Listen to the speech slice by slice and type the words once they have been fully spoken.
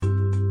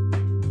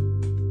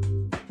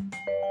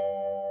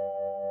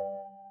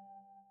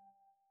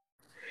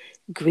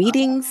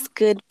Greetings,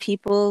 good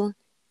people,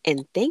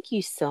 and thank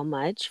you so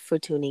much for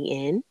tuning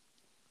in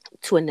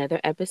to another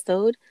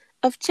episode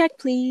of Check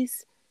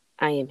Please.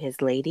 I am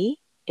his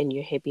lady and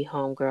your hippie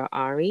homegirl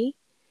Ari,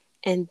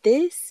 and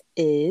this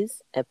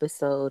is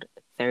episode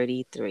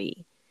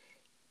 33.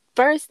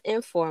 First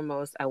and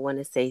foremost, I want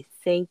to say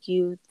thank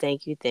you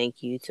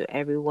to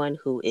everyone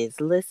who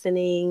is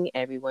listening,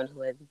 everyone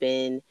who has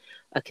been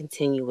a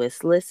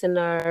continuous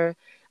listener.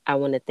 I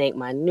want to thank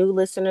my new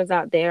listeners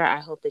out there. I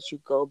hope that you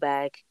go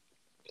back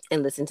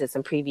and listen to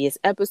some previous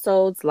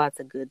episodes. Lots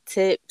of good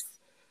tips,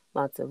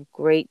 lots of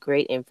great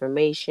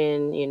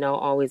information.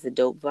 Always a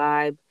dope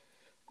vibe.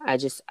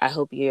 I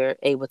hope you're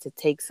able to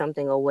take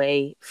something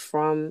away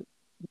from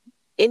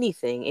any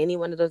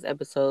one of those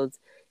episodes,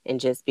 and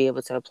just be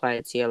able to apply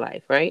it to your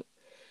life, right?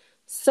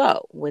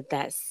 So, with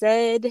that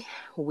said,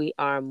 we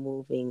are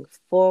moving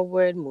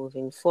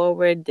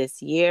forward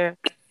this year.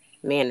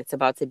 Man, it's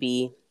about to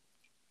be,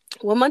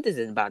 what month is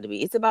it about to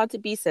be? It's about to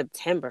be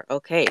September.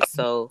 Okay,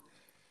 so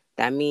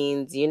that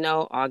means,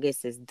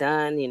 August is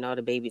done,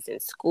 the baby's in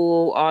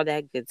school, all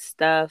that good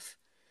stuff.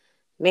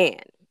 Man,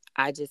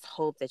 I just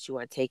hope that you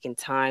are taking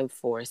time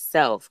for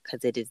self,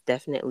 because it is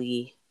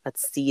definitely a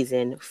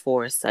season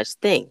for such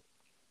thing.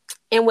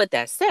 And with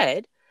that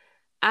said,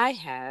 I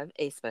have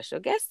a special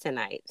guest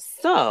tonight.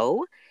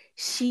 So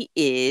she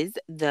is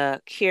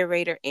the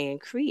curator and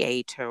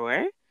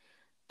creator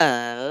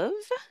of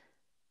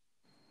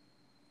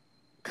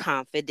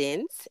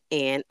Confidence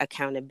and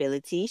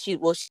Accountability. She's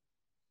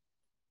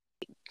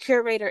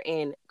curator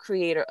and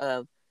creator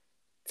of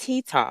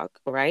Tea Talk,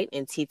 right?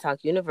 And Tea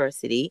Talk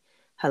University.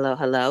 Hello,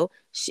 hello.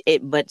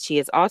 But she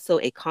is also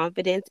a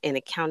confidence and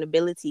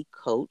accountability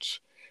coach,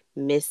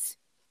 Ms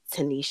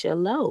Tanesha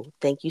Lowe.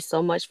 Thank you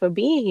so much for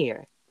being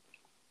here.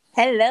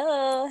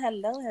 Hello.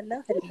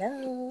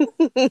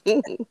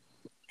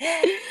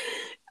 Thank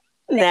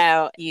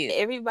Now, you.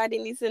 everybody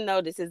needs to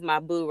know this is my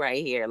boo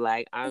right here.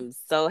 Like, I'm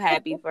so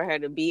happy for her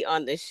to be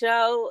on the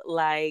show.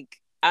 Like,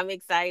 I'm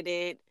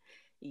excited.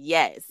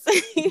 Yes. So,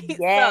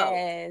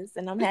 Yes,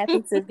 and I'm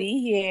happy to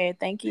be here.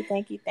 Thank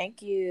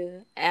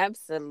you.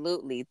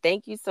 absolutely.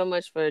 Thank you so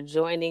much for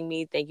joining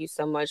me. Thank you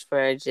so much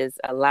for just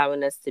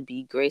allowing us to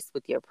be graced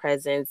with your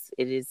presence.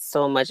 It is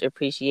so much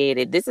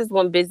appreciated. This is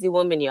one busy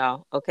woman,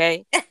 y'all.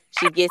 Okay.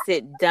 She gets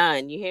it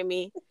done. You hear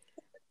me?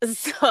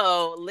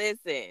 So,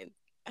 listen.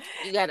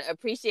 You got to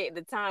appreciate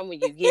the time when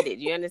you get it.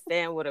 You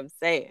understand what I'm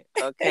saying?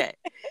 Okay.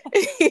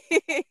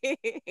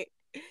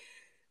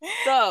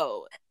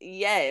 So,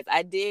 yes,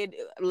 I did.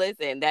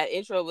 Listen, that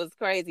intro was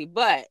crazy,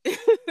 but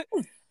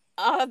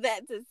all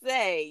that to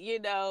say,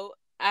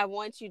 I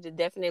want you to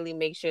definitely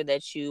make sure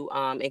that you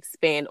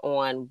expand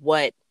on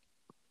what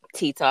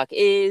Tea Talk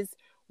is,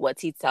 what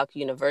Tea Talk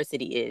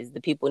University is.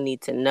 The people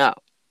need to know.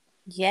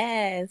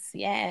 Yes.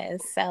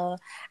 So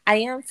I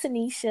am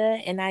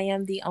Tanisha, and I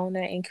am the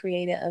owner and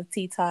creator of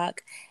Tea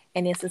Talk,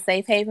 and it's a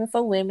safe haven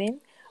for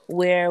women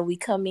where we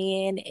come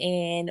in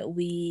and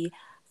we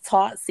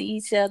talk to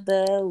each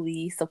other,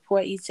 we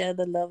support each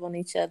other, love on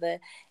each other,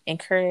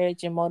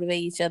 encourage and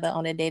motivate each other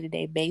on a day to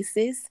day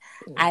basis.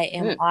 I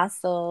am Mhm.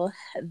 also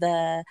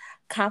the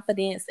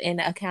confidence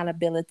and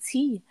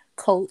accountability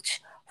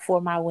coach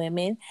for my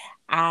women.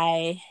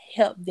 I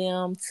help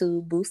them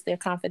to boost their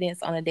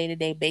confidence on a day to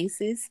day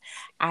basis.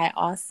 I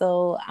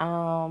also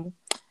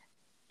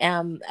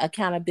am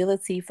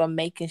accountability for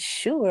making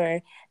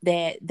sure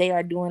that they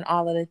are doing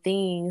all of the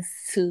things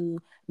to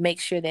make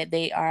sure that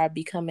they are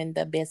becoming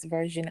the best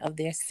version of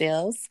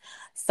themselves.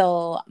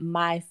 So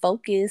my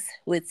focus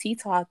with Tea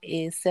Talk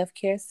is self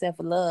care, self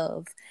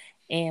love,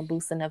 and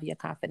boosting of your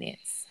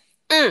confidence.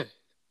 Mm,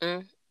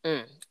 mm,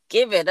 mm.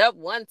 Give it up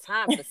one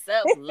time for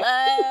self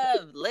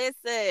love.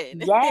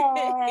 Listen.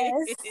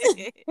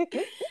 Yes.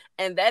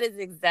 And that is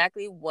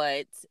exactly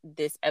what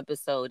this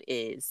episode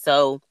is.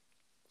 So,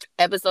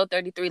 episode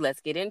 33,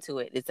 let's get into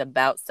it. It's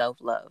about self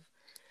love.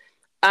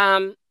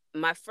 Um,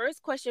 my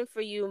first question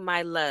for you,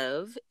 my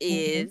love,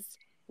 Mhm. is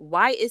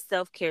why is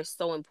self care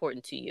so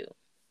important to you?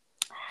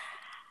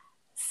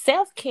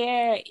 Self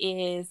care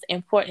is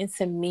important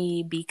to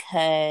me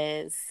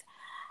because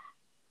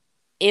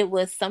it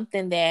was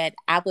something that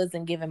I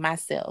wasn't giving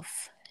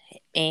myself.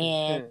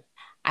 And Hmm.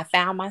 I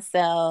found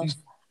myself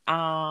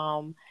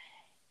um,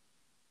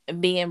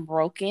 being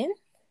broken.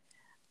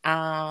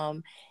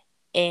 Um,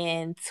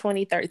 in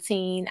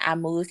 2013, I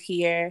moved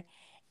here.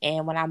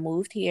 And when I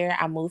moved here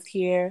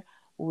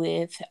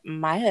with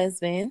my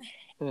husband.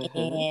 Hmm.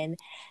 And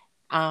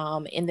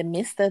in the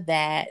midst of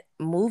that,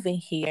 moving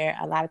here,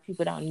 a lot of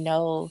people don't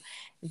know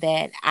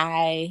that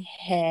I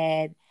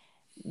had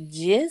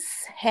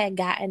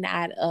gotten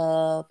out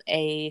of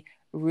a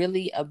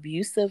really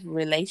abusive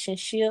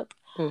relationship.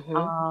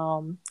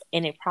 Hmm.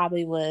 And it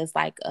probably was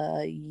like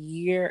a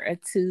year or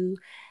two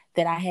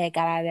that I had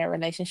got out of that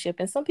relationship.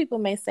 And some people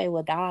may say,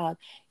 well, dog,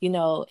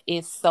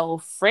 it's so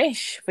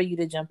fresh for you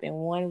to jump in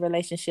one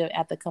relationship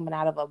after coming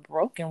out of a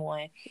broken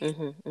one. Hmm.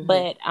 Hmm.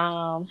 But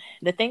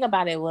the thing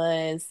about it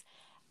was,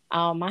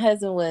 my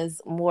husband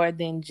was more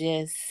than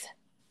just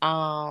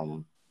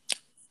um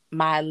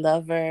my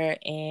lover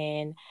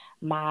and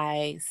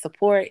my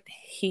support.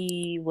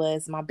 He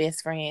was my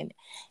best friend.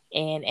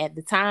 And at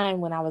the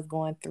time when I was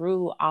going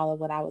through all of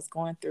what I was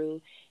going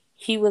through,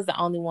 he was the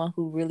only one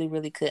who really,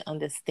 really could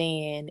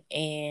understand.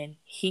 And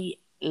he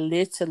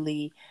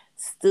literally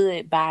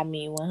stood by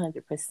me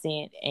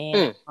 100%.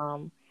 And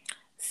Mm,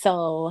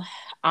 so,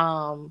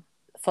 um,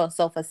 for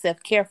self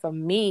care for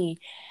me,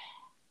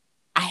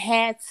 I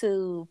had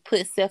to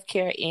put self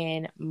care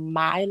in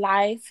my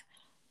life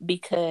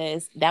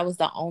because that was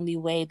the only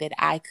way that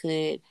I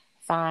could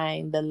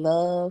find the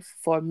love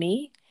for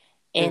me.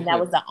 And that mm-hmm.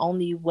 was the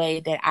only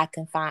way that I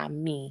can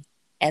find me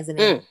as an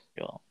Mm.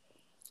 individual.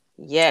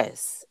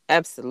 Yes,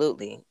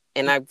 absolutely.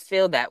 And I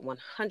feel that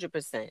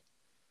 100%.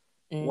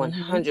 Mm-hmm.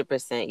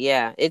 100%.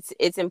 Yeah.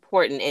 It's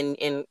important,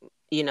 and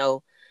you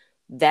know,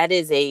 that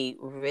is a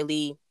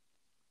really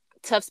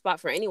tough spot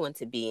for anyone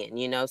to be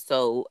in,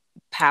 so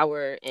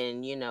power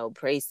and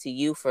praise to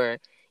you for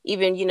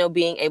even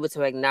being able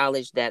to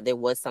acknowledge that there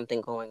was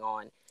something going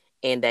on,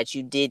 and that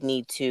you did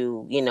need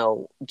to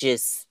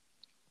just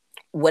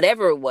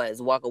whatever it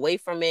was, walk away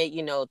from it,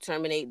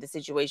 terminate the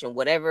situation,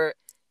 whatever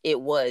it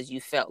was.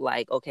 You felt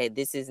like, okay,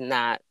 this is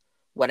not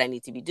what I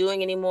need to be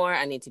doing anymore,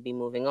 I need to be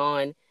moving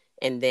on.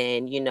 And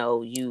then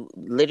you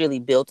literally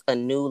built a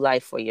new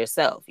life for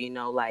yourself,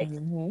 like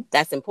Mm-hmm.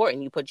 that's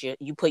important. You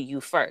put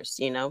you first,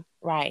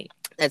 Right.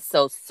 that's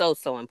so so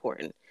so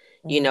important.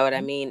 You know what I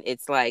Mm-hmm. mean?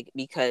 It's like,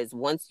 because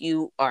once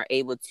you are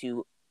able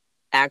to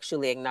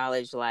actually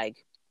acknowledge,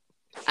 like,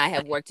 I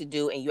have work to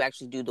do, and you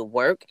actually do the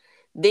work,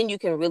 then you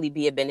can really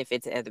be a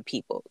benefit to other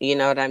people. You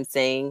know what I'm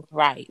saying?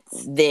 Right.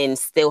 Then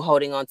still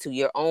holding on to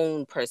your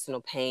own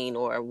personal pain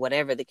or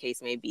whatever the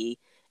case may be,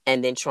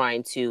 and then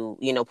trying to,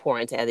 pour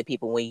into other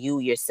people when you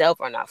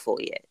yourself are not full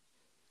yet.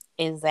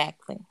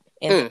 Exactly.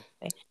 Mm,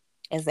 Exactly.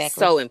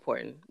 Exactly. so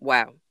important.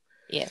 Wow.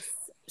 Yes.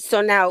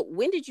 So now,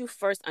 when did you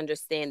first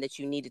understand that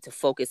you needed to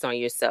focus on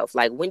yourself?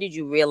 Like, when did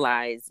you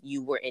realize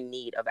you were in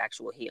need of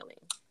actual healing?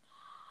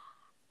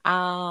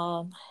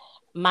 Um,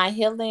 my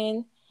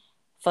healing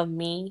for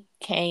me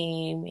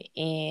came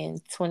in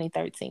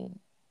 2013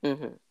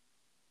 Mm-hmm.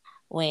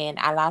 when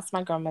I lost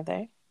my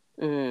grandmother.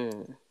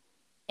 Mm,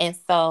 And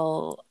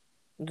so,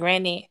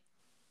 granted,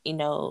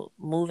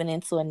 moving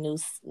into a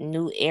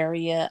new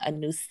area, a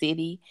new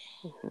city,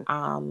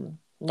 mm-hmm.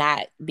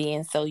 not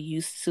being so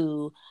used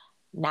to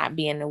not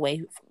being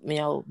away,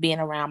 being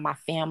around my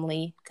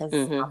family because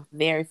Mm-hmm. I'm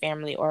very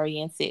family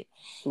oriented,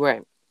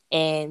 Right.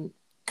 and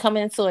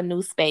coming into a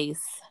new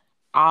space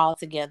all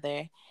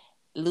together,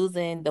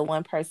 losing the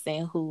one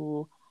person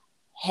who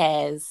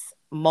has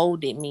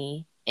molded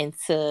me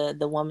into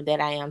the woman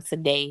that I am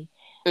today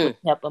with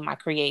Mm, the help of my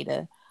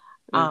creator.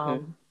 mm-hmm.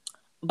 Um,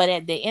 but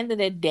at the end of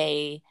the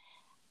day,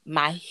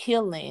 my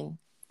healing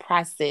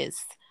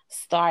process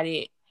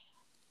started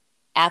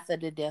after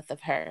the death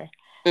of her.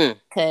 Mm,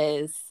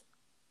 Because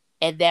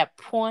at that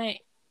point,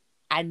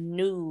 I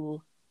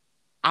knew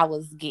I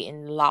was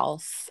getting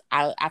lost.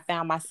 I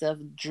found myself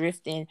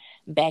drifting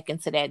back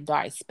into that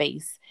dark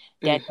space,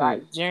 that mm-hmm.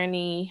 dark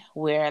journey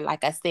where,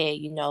 like I said,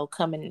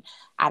 coming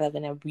out of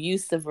an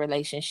abusive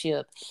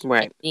relationship and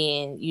Right.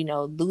 then,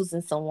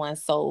 losing someone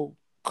so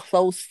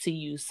close to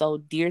you, so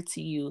dear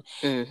to you.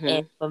 And Mm-hmm.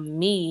 for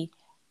me,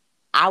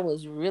 I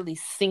was really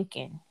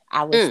sinking.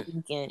 I was Mm,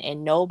 sinking,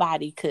 and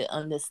nobody could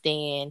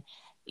understand,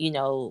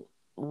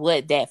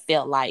 what that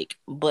felt like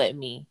but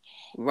me.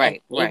 And right.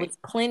 it Right. was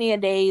plenty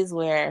of days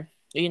where,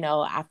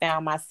 I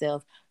found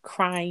myself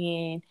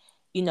crying,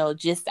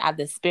 just out of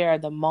despair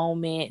of the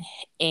moment.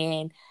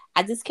 And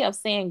I just kept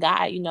saying,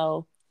 God,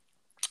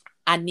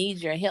 I need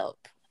your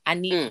help. I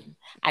need Mm, you.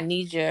 I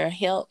need your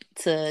help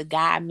to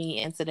guide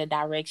me into the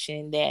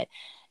direction that,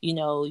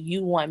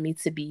 you want me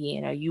to be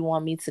in or you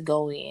want me to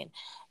go in.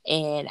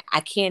 And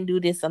I can't do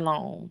this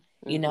alone,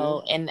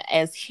 mm-hmm. And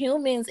as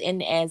humans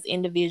and as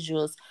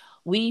individuals,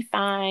 we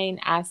find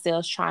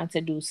ourselves trying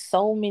to do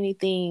so many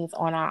things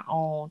on our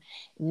own,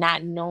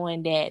 not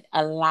knowing that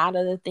a lot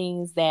of the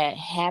things that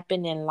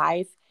happen in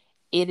life,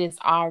 it is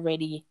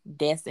already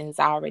destined, it's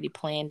already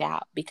planned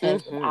out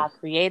because Mm-hmm. our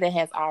creator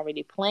has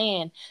already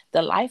planned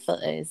the life for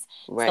us.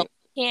 So Right.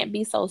 we can't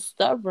be so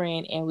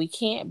stubborn and we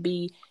can't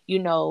be,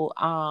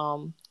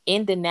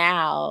 in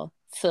denial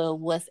to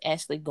what's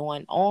actually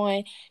going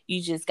on.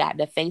 You just got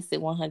to face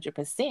it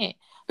 100%.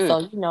 Mm,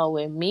 So,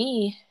 with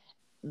me,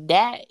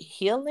 that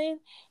healing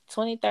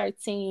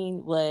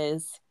 2013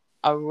 was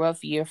a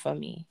rough year for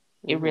me.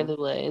 It mm-hmm. really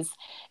was.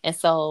 And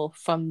so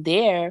from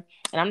there,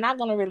 and I'm not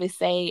going to really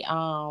say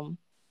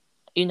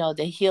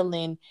the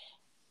healing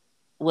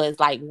was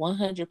like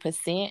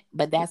 100%,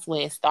 but that's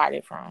where it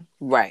started from.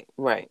 Right.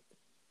 Right.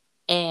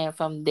 And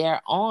from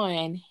there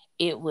on,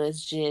 it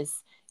was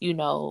just,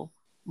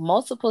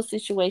 multiple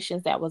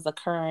situations that was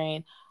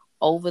occurring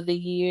over the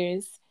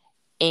years.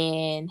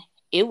 And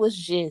it was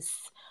just,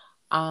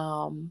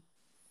 um,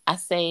 I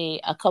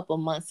say a couple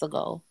months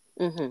ago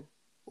Mm-hmm.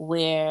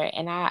 where,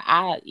 and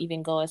I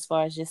even go as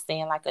far as just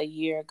saying like a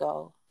year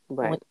ago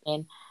Right.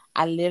 when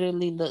I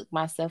literally looked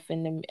myself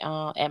in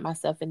the at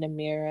myself in the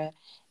mirror,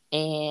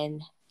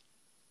 and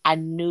I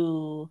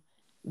knew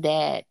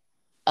that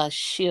a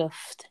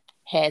shift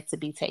had to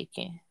be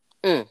taken.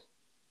 Mm.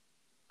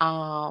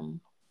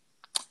 Um,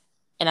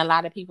 and a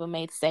lot of people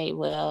may say,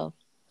 well,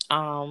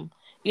 um,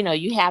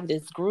 you have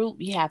this group,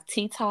 you have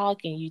T Talk,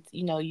 and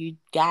you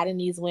guiding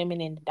these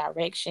women in the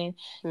direction.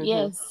 Mm-hmm.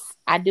 Yes,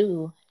 I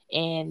do,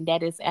 and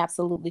that is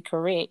absolutely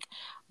correct.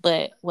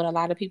 But what a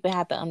lot of people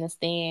have to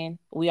understand,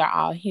 we are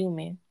all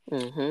human.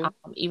 Mm-hmm.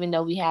 Even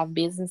though we have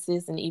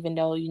businesses, and even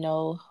though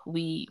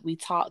we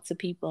talk to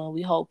people and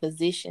we hold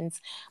positions,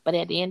 but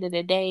at the end of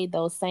the day,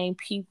 those same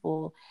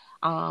people,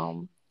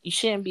 you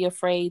shouldn't be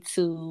afraid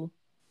to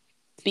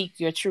speak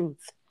your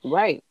truth.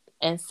 Right.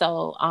 And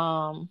so,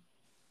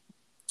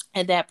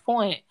 at that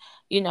point,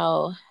 you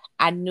know,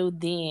 I knew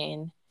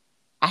then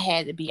I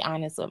had to be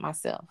honest with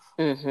myself.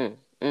 Mm-hmm.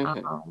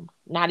 Mm-hmm.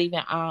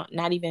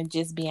 Not even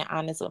just being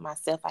honest with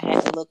myself. I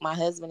had to look my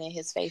husband in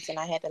his face and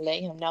I had to let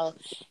him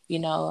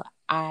know,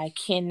 I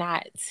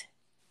cannot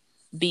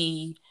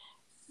be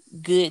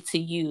good to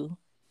you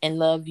and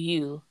love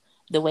you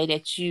the way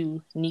that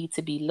you need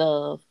to be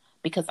loved,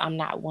 because I'm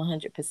not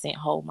 100%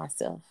 whole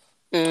myself.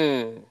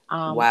 Mm.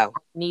 Um, Wow.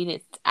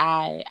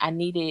 I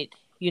needed,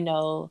 you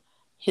know,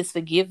 his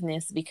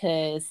forgiveness,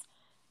 because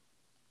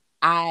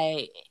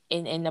I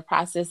in the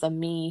process of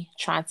me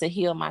trying to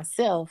heal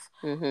myself,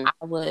 Mm-hmm.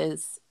 I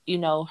was,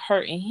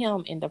 hurting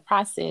him in the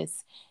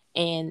process.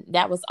 And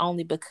that was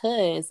only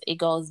because it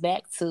goes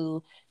back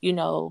to,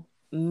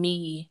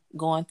 me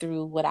going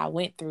through what I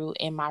went through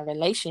in my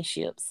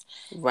relationships.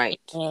 Right.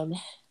 And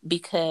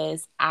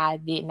because I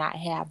did not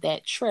have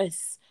that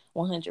trust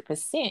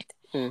 100%,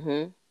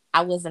 Mm-hmm.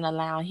 I wasn't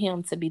allowing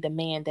him to be the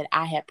man that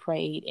I had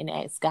prayed and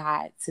asked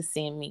God to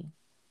send me.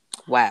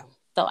 Wow.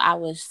 So I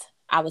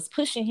was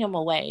pushing him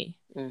away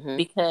Mm-hmm.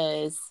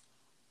 because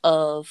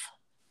of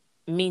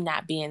me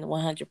not being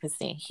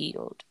 100%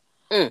 healed.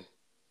 Mm.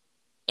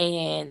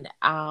 And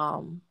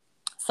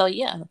so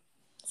yeah.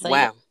 So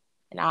yeah. Wow.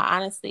 And I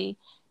honestly,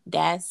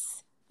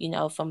 that's,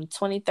 from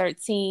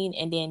 2013,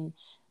 and then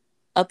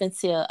up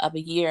until of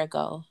a year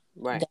ago,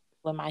 Right. that's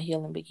when my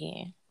healing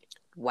began.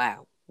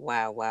 Wow.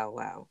 Wow. Wow.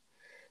 Wow.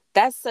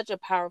 That's such a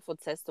powerful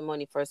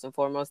testimony, first and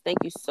foremost. Thank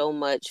you so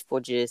much for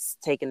just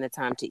taking the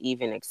time to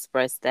even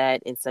express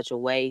that in such a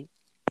way,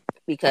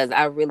 because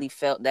I really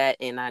felt that.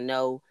 And I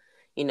know,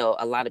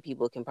 a lot of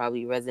people can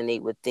probably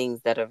resonate with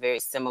things that are very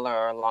similar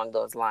or along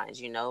those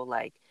lines,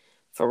 like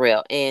for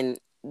real. And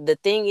the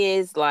thing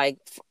is, like,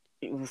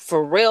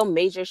 for real,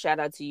 major shout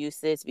out to you,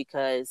 sis,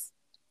 because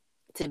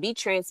to be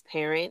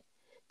transparent,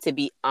 to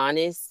be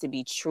honest, to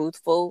be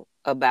truthful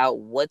about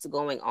what's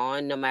going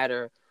on, no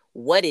matter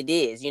what it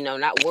is,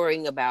 not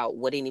worrying about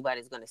what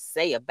anybody's going to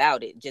say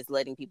about it, just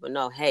letting people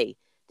know, hey,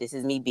 this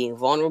is me being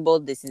vulnerable.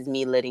 This is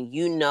me letting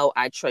you know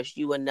I trust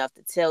you enough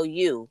to tell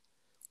you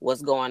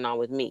what's going on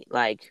with me.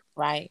 Like,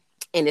 Right.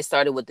 and it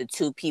started with the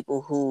two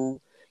people who,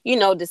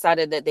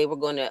 decided that they were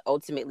going to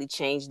ultimately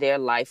change their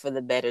life for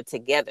the better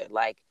together.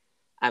 Like,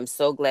 I'm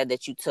so glad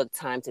that you took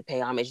time to pay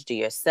homage to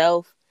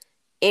yourself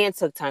and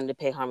took time to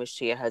pay homage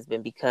to your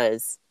husband,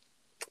 because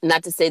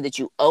not to say that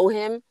you owe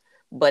him,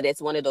 but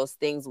it's one of those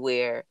things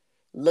where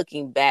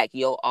looking back,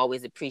 you'll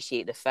always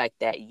appreciate the fact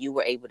that you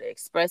were able to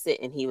express it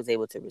and he was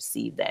able to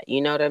receive that.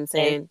 You know what I'm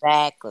saying?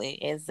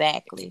 Exactly.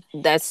 Exactly.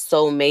 That's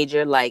so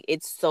major. Like,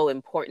 it's so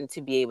important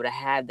to be able to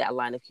have that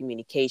line of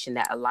communication,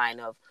 that line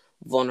of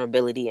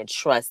vulnerability and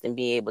trust, and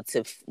be able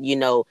to,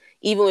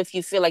 even if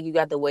you feel like you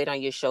got the weight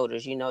on your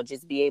shoulders,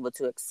 just be able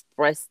to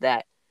express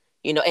that,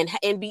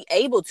 and be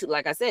able to,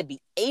 like I said,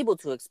 be able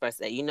to express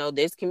that.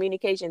 There's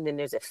communication, then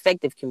there's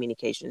effective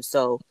communication.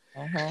 So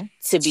Mm-hmm.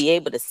 to be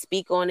able to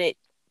speak on it,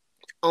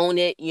 own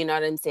it, you know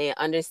what I'm saying,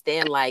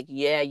 understand, like,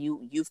 yeah,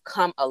 you've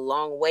come a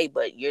long way,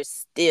 but you're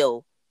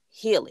still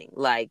healing.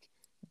 Like,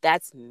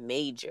 that's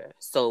major.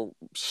 So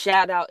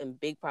shout out and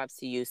big props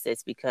to you,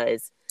 sis,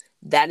 because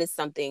that is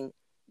something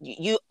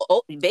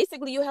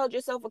basically you held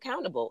yourself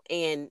accountable,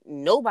 and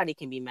nobody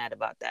can be mad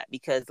about that,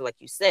 because like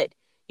you said,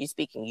 you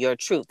speaking your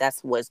truth.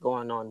 That's what's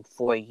going on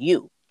for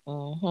you,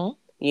 Mm-hmm.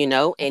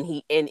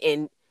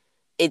 and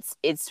it's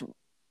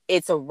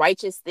it's a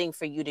righteous thing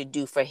for you to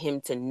do, for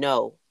him to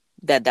know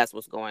that that's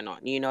what's going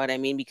on. You know what I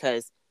mean?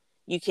 Because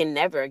you can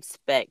never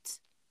expect,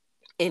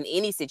 in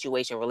any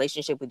situation,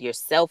 relationship with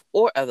yourself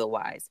or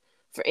otherwise,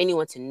 for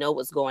anyone to know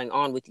what's going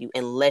on with you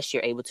unless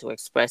you're able to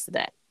express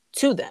that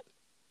to them.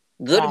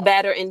 Good, Right.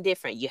 bad, or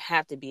indifferent, you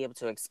have to be able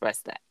to express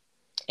that.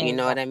 You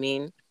know what Exactly. I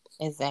mean?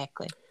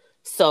 Exactly.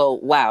 So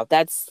wow,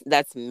 that's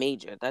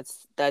major.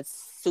 That's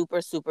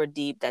super super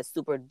deep. That's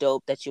super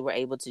dope that you were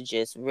able to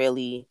just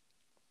really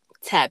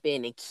tap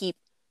in and keep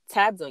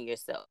tabs on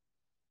yourself,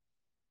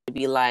 to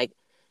be like,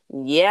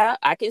 yeah,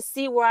 I can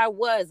see where I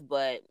was,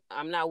 but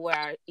I'm not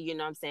where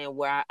I'm saying,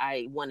 where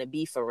I want to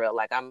be for real.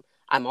 Like, I'm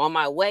on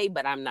my way,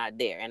 but I'm not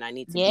there, and I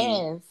need to be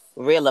Yes.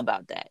 real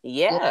about that.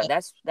 Yeah, Yeah.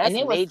 that's And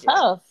it was major.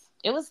 tough.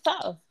 It was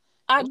tough.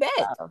 I It was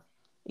bet. tough.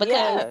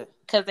 Because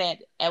Yeah.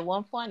 at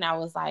one point I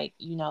was like,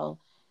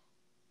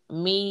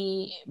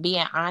 me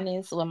being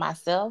honest with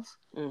myself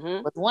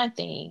Mhm. was one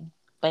thing.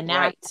 But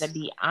now I gotta Right.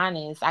 be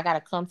honest. I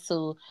gotta come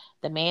to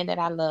the man that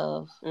I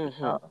love,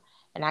 Mm-hmm.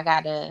 and I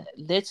gotta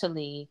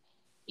literally,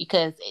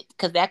 because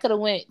that could have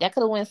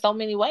went so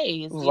many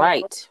ways.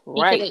 Right.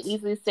 He could have Right.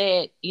 easily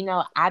said,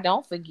 I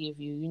don't forgive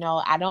you.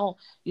 I don't,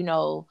 you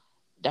know,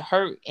 the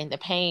hurt and the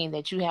pain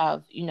that you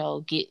have,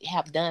 get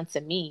have done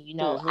to me.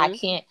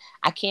 Mm-hmm.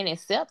 I can't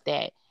accept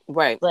that.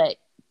 Right. But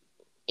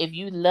if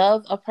you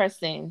love a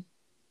person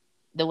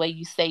the way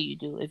you say you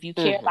do, if you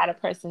care Mm-hmm. about a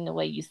person the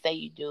way you say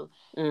you do,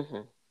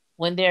 Mm-hmm.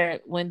 when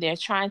they're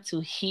trying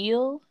to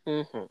heal,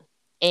 Mm-hmm.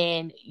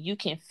 and you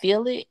can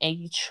feel it and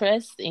you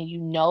trust and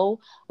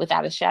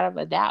without a shadow of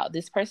a doubt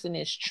this person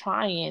is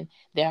trying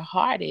their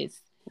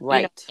hardest,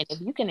 Right. and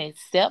if you can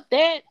accept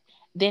that,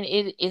 then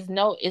it's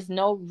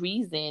no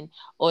reason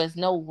or it's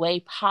no way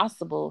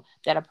possible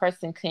that a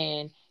person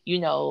can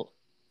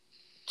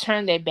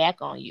turn their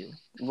back on you.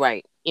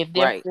 Right. if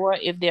they're Right. for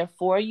if they're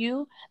for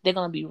you, they're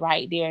gonna be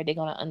right there. They're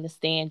gonna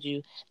understand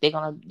you. They're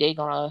gonna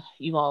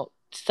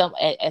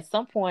at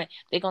some point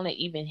they're gonna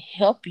even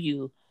help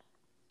you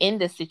in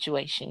the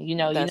situation.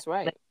 That's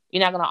right.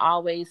 You're not gonna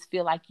always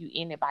feel like you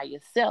in it by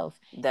yourself.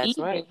 That's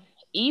Even right.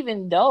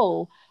 even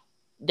though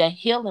the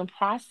healing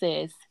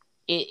process,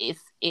 it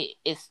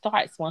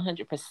starts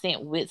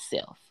 100% with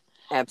self,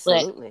 but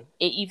Absolutely.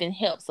 it even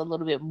helps a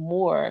little bit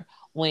more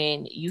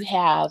when you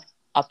have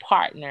a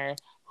partner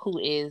who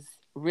is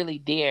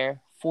really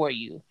there for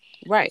you.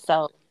 Right.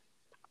 So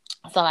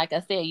like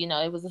I said,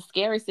 it was a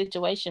scary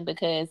situation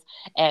because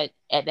at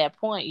that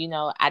point,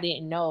 I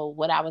didn't know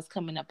what I was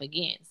coming up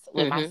against.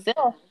 With Mm-hmm.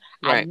 myself,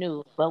 I Right.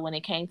 knew, but when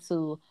it came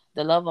to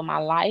the love of my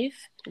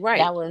life, Right.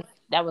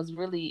 that was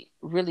really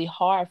really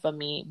hard for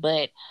me.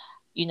 But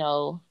you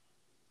know,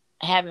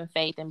 having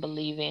faith and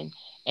believing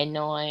and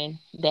knowing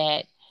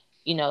that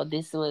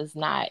this was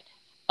not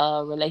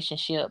a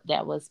relationship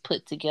that was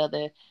put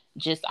together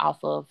just off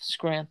of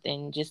strength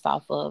and just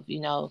off of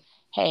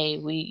hey,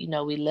 we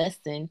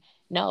listen.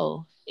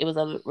 No, it was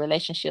a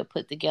relationship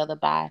put together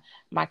by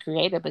my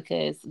creator,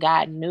 because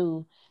God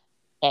knew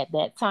at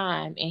that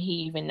time, and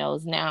he even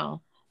knows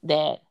now,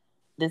 that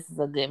this is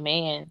a good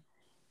man.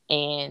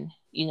 And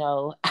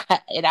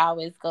it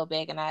always go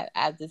back, and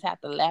I just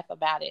have to laugh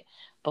about it.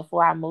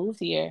 Before I moved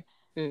here,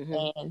 Mm-hmm.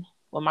 and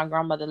when my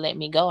grandmother let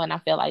me go, and I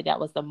felt like that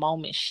was the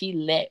moment she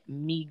let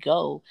me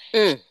go.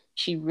 Mm.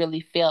 She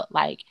really felt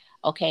like,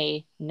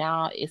 okay,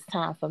 now it's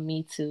time for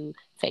me to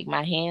take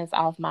my hands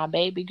off my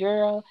baby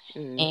girl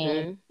and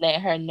Mm-hmm.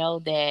 let her know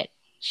that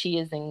she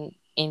is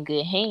in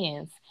good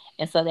hands.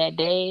 And so that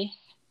day,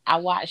 I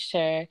watched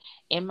her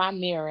in my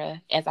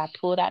mirror as I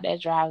pulled out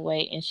that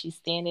driveway, and she's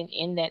standing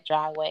in that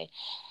driveway.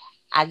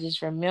 I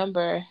just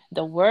remember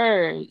the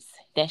words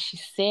that she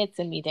said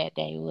to me that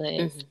day was,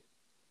 Mm-hmm.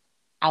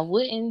 I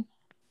wouldn't,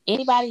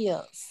 anybody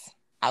else,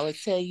 I would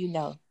tell you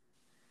no,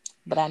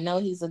 but I know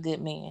he's a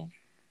good man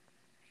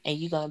and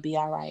you're going to be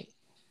all right.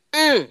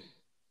 Mm.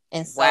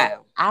 And so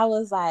Wow. I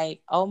was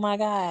like, oh my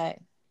God,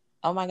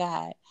 oh my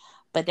God.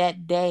 But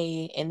that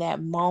day, in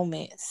that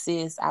moment,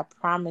 sis, I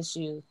promise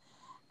you,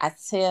 I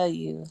tell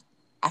you,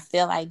 I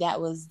feel like that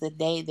was the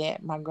day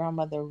that my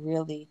grandmother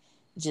really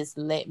just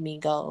let me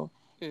go.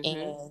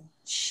 Mm-hmm. And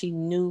she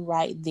knew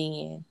right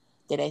then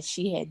that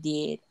she had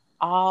did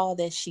all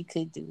that she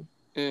could do.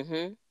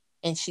 Mm-hmm.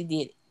 And she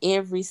did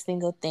every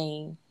single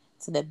thing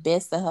to the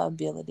best of her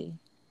ability.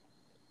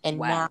 And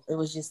now Wow. it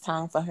was just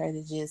time for her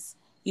to just,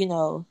 you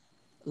know,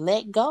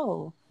 let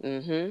go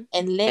Mm-hmm.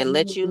 and let And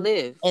let me you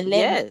live. and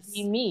let me be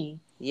Yes. me.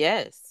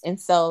 Yes.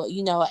 And so,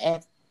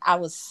 as I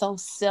was so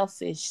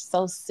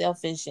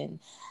selfish, and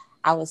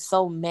I was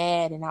so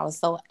mad and I was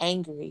so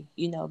angry,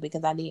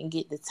 because I didn't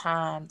get the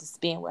time to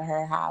spend with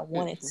her how I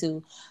wanted Mm-hmm.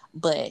 to.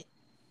 But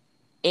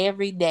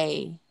every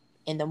day,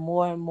 and the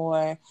more and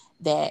more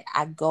that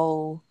I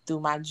go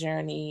through my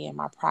journey and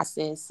my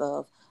process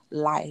of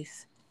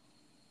life,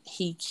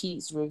 he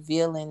keeps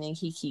revealing and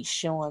he keeps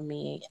showing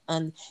me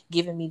and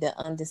giving me the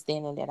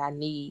understanding that I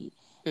need.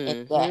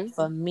 And that Mm-hmm.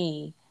 for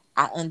me,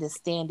 I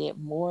understand it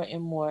more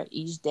and more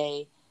each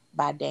day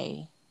by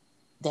day,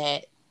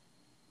 that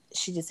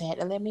she just had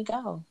to let me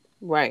go.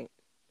 Right.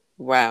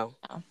 Wow.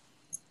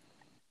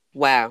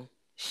 Wow.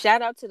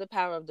 Shout out to the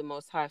power of the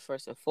Most High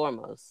first and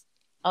foremost.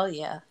 Oh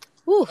yeah.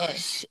 Whew.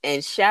 Yes.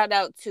 And shout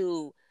out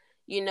to,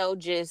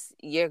 just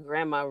your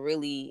grandma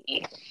really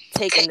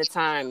taking the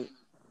time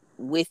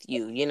with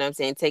you. You know what I'm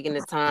saying? Taking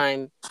the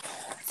time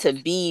to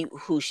be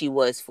who she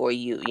was for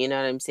you. You know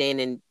what I'm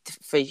saying? And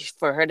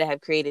for her to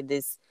have created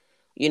this,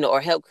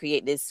 or help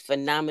create this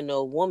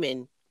phenomenal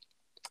woman.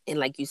 And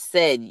like you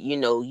said,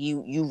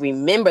 you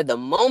remember the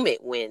moment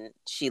when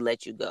she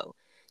let you go.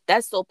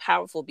 That's so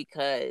powerful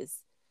because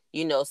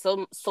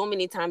so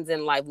many times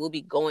in life we'll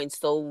be going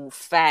so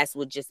fast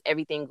with just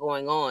everything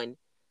going on,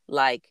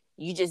 like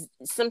you just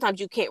sometimes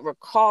you can't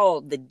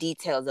recall the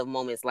details of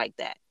moments like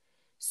that.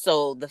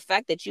 So the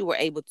fact that you were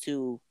able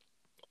to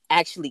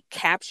actually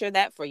capture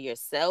that for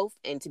yourself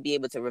and to be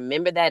able to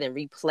remember that and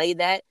replay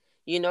that,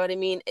 you know what I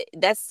mean,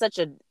 that's such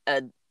a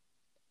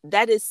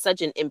that is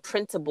such an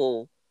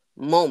imprintable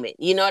moment,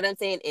 you know what I'm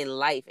saying, in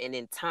life and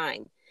in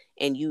time.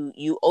 and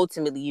you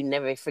ultimately you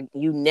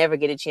never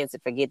get a chance to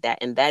forget that,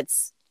 and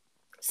that's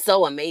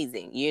so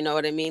amazing. You know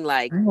what I mean?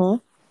 Like, Mm-hmm.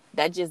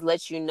 that just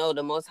lets you know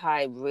the Most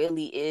High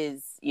really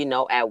is,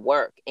 at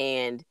work.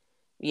 And,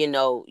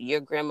 your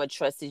grandma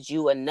trusted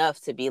you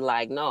enough to be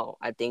like, no,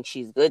 I think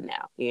she's good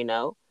now.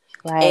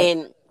 Right.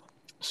 And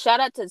shout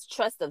out to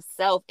trust of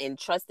self and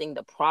trusting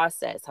the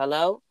process.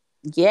 Hello?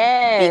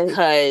 Yes.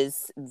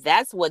 Because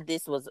that's what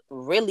this was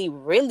really,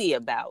 really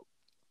about.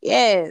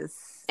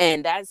 Yes.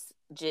 And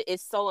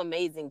it's so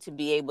amazing to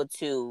be able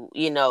to,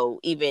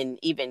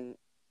 even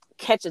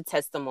catch a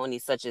testimony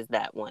such as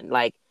that one.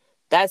 Like,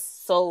 that's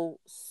so,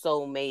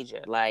 so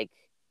major. Like,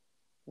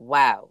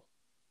 wow.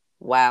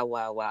 Wow,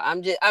 wow, wow.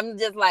 I'm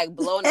just like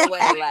blown away.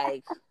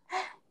 Like,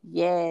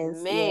 Yes.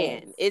 Yes.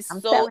 man, it's I'm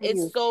so telling it's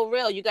you. so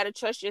real. You gotta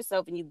trust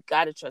yourself and you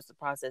gotta trust the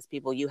process,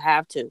 people. You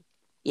have to. It's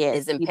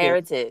Yes, you do.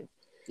 imperative.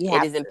 You It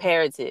have is to.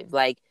 imperative.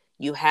 Like,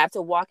 you have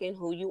to walk in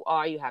who you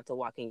are. You have to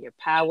walk in your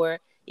power.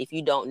 If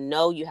you don't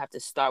know, you have to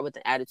start with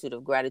an attitude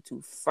of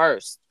gratitude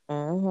first.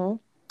 Mm-hmm.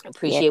 Yes.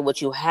 Appreciate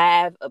what you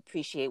have.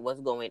 Appreciate what's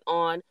going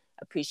on.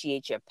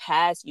 Appreciate your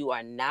past. You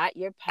are not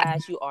your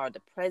past. You are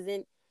the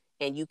present,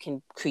 and you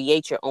can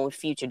create your own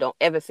future. Don't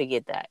ever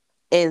forget that.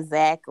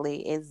 Exactly.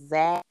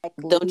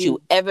 Don't you Exactly.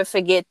 ever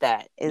forget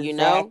that, you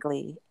know?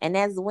 Exactly. And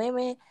as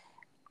women,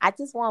 I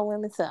just want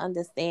women to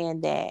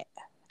understand that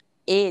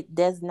it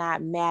does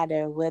not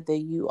matter whether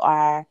you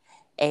are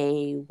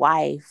a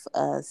wife,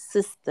 a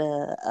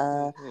sister,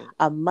 Mm-hmm.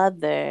 a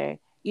mother,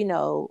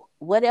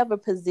 whatever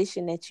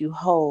position that you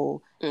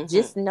hold, Mm-hmm.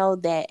 just know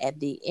that at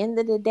the end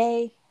of the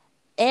day,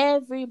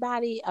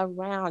 everybody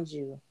around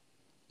you,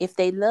 if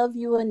they love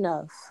you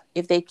enough,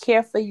 if they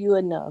care for you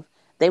enough,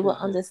 they will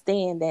Mm-hmm.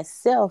 understand that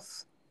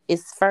self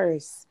is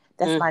first.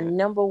 That's my Mm-hmm.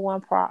 number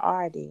one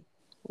priority.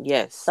 So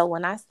Yes.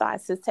 when I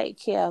start to take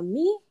care of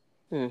me,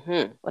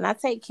 Mm-hmm. when I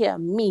take care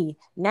of me,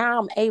 now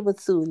I'm able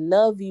to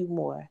love you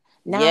more.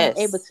 Now I'm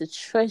able Yes. to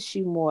trust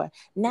you more.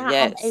 Now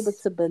I'm able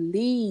Yes. to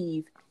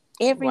believe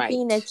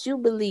everything Right. that you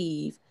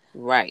believe.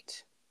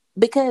 Right.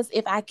 Because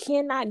if I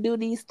cannot do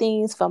these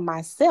things for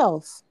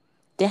myself,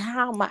 then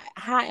how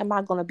am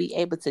I going to be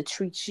able to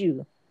treat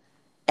you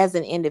as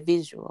an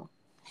individual?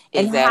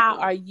 And how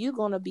Exactly. are you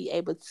going to be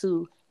able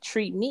to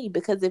treat me?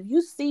 Because if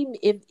you see me,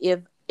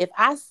 if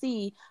I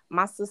see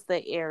my sister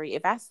Ari,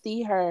 if I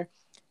see her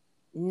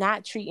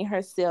not treating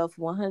herself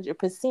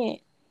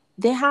 100%,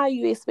 then how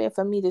you expect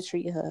for me to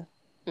treat her?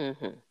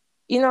 Mm-hmm.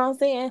 You know what I'm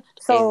saying?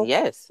 Is So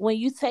yes. when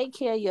you take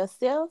care of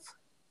yourself,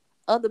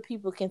 other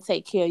people can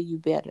take care of you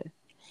better.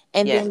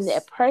 And then that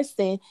Yes.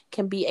 person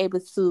can be able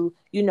to,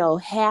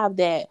 have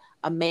that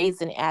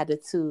amazing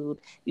attitude,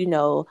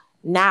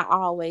 not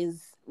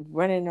always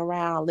running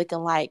around looking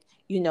like,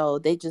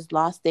 they just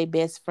lost their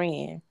best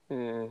friend.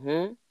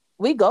 Mm-hmm.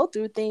 We go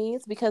through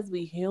things because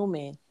we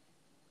human.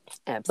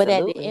 But at the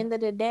Absolutely. end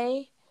of the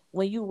day,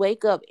 when you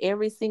wake up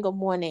every single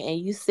morning and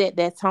you set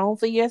that tone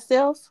for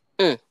yourself,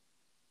 Mm.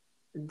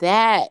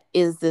 that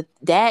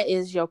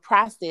is your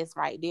process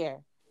right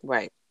there.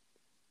 Right.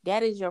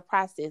 That is your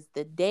process.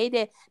 The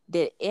day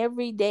that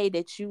every day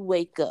that you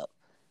wake up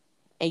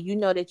and you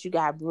know that you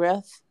got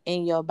breath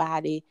in your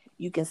body,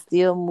 you can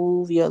still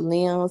move your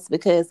limbs,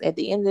 because at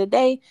the end of the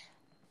day,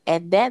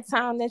 at that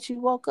time that you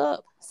woke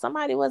up,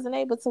 somebody wasn't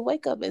able to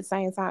wake up at the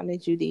same time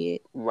that you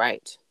did.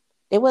 Right.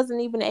 They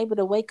wasn't even able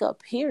to wake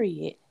up,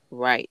 period.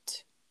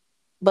 Right.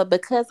 But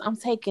because I'm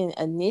taking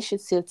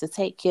initiative to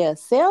take care of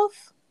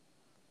self,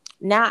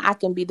 now I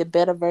can be the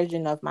better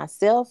version of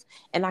myself,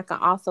 and I can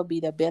also be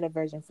the better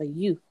version for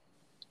you.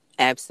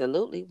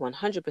 Absolutely.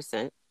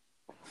 100%.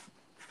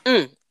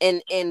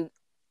 And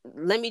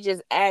let me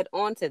just add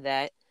on to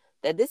that,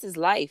 that this is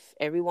life.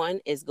 Everyone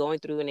is going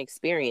through an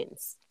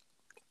experience.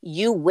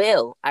 You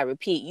will, I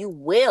repeat, you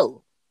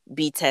will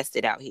be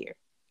tested out here.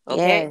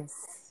 Okay? Yes.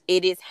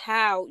 It is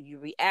how you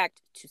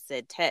react to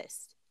said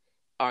test.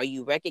 Are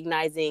you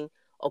recognizing,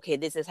 okay,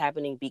 this is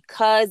happening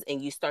because,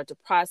 and you start to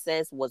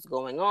process what's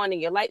going on in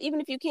your life, even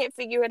if you can't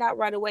figure it out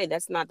right away?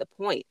 That's not the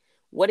point.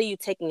 What are you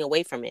taking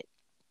away from it?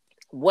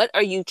 What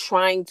are you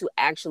trying to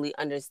actually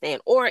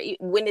understand? Or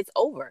when it's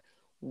over,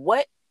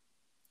 what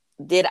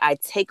did I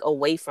take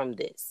away from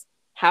this?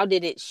 How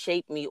did it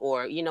shape me?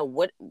 Or,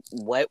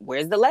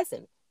 where's the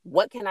lesson?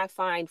 What can I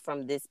find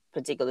from this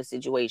particular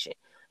situation?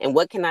 And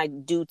what can I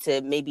do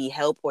to maybe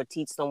help or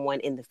teach someone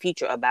in the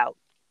future about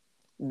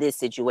this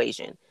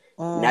situation?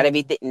 Mm,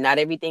 Not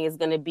everything is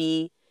going to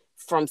be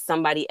from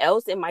somebody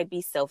else. It might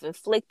be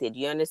self-inflicted.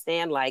 You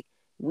understand? Like,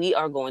 we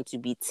are going to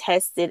be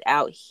tested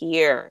out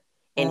here,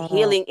 and mm,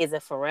 healing is a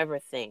forever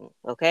thing.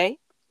 Okay,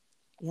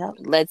 yep.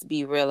 let's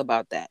be real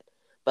about that.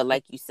 But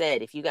like you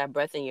said, if you got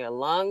breath in your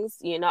lungs,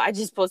 I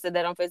just posted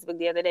that on Facebook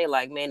the other day.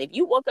 Like, man, if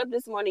you woke up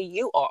this morning,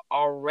 you are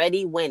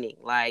already winning.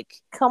 Like,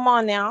 Come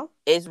on now.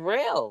 it's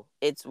real.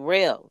 It's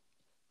real.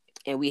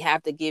 And we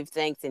have to give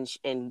thanks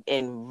and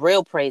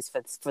real praise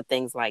for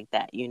things like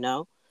that.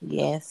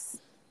 Yes.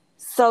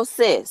 So,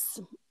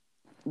 sis,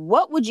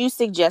 what would you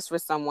suggest for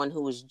someone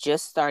who is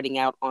just starting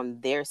out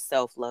on their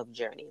self-love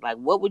journey? Like,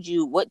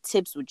 what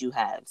tips would you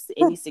have?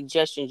 Any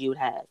suggestions you would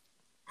have?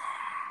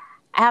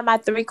 I have my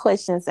three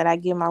questions that I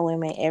give my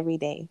women every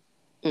day.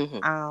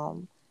 Mm-hmm.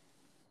 Um,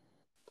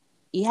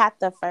 you have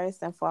to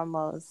first and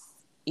foremost,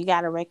 you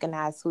got to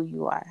recognize who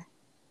you are.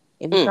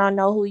 If you Mm, don't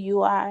know who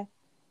you are,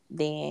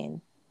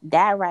 then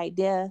that right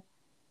there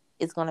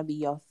is going to be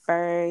your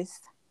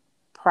first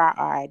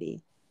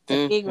priority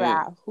to figure mm-hmm.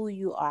 out who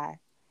you are.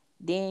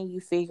 Then you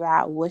figure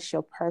out what's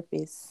your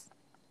purpose.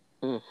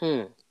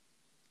 Mm-hmm.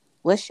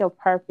 What's your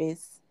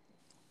purpose?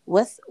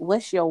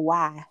 What's your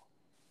why?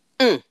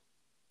 Mm,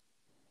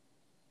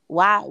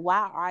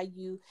 Why are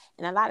you?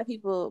 And a lot of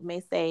people may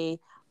say,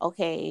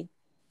 okay,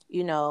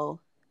 you know,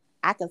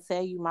 I can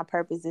tell you my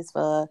purpose is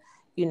for,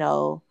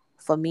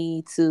 for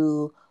me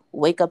to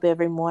wake up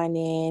every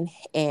morning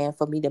and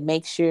for me to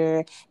make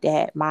sure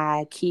that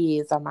my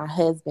kids or my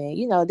husband,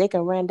 they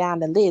can run down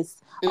the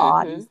list,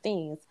 all mm-hmm. these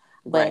things.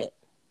 Right. But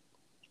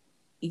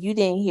you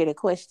didn't hear the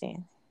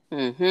question.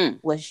 Mm-hmm.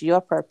 What's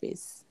your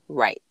purpose?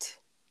 Right.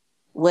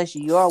 What's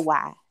your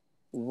why?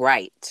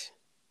 Right.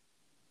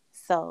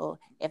 So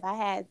if I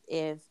had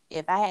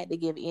to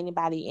give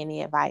anybody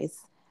any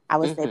advice, I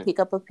would say Mm-hmm. pick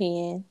up a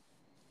pen,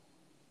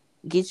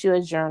 get you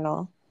a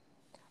journal,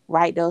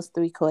 write those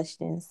three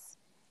questions,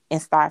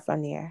 and start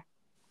from there.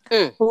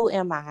 Mm. Who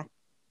am I?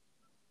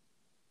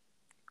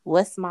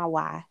 What's my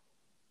why?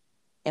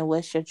 And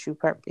what's your true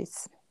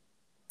purpose?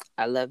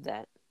 I love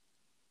that.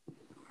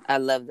 I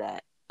love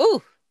that.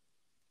 Ooh,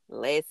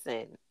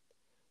 listen.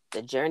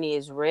 The journey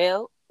is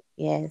real.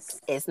 Yes.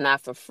 It's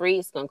not for free.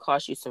 It's gonna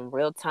cost you some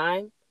real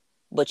time,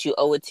 but you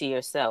owe it to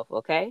yourself.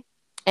 Okay.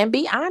 And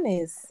be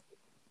honest.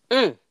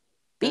 Mm.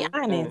 Be Mm.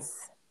 honest.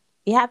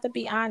 You have to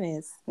be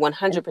honest. One And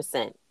hundred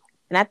percent.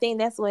 and I think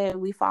that's where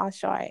we fall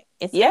short,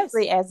 Yes.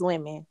 especially as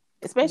women.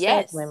 Especially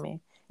as Yes.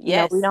 women. We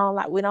Yes.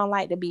 don't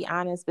like to be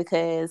honest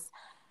because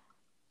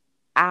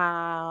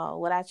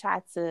what I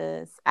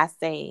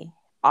say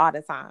all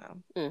the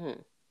time.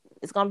 Mm-hmm.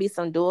 It's gonna be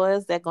some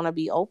doors that gonna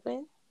be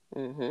open.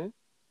 Mm-hmm.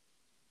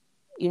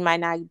 You might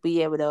not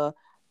be able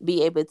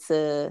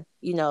to,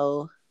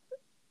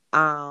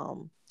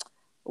 um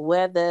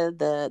weather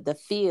the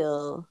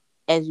feel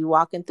as you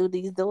walking through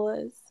these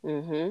doors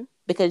Mm-hmm.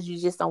 because you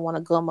just don't want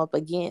to come up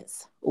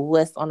against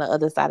what's on the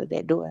other side of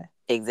that door.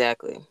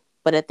 Exactly.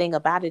 But the thing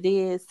about it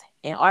is,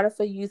 in order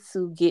for you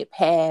to get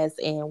past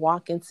and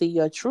walk into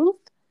your truth,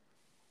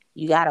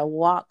 you gotta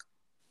walk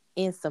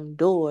in some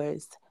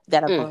doors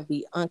that are Mm. gonna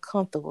be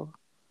uncomfortable.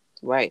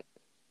 Right.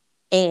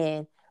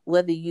 And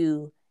whether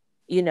you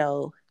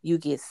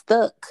get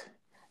stuck,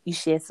 you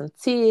shed some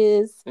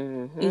tears,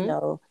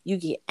 Mm-hmm. you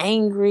get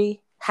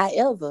angry.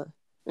 However,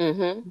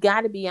 Mm-hmm. you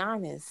got to be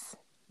honest.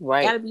 You got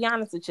Right. to be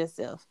honest with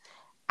yourself.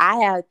 I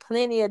had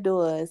plenty of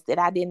doors that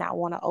I did not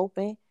want to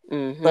open, but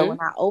Mm-hmm. when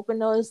I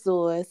opened those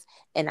doors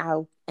and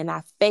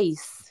I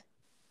faced,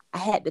 I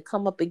had to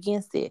come up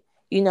against it.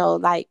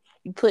 Like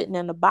you putting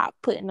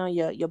on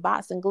your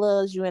boxing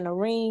gloves, you in a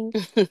ring.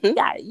 You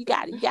got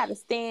to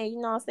stand. You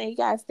know what I'm saying? You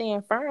got to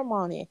stand firm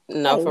on it.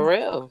 No, Hey, for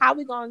real. how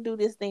we gonna do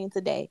this thing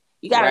today?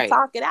 You got to Right.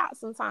 talk it out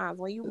sometimes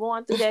when you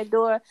going through that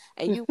door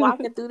and you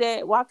walking through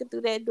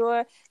that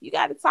door. You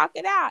got to talk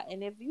it out.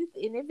 And if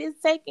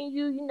it's taking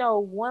you,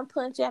 one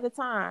punch at a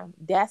time,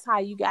 that's how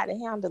you got to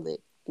handle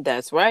it.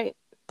 That's right.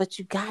 But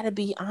you got to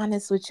be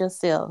honest with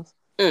yourself.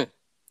 Mm.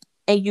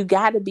 And you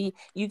gotta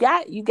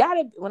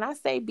when I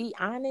say be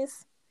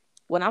honest,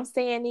 what I'm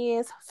saying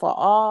is for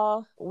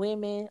all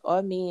women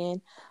or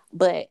men,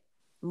 but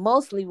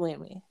mostly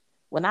women.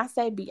 When I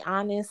say be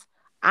honest,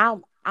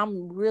 I'm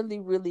really,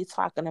 really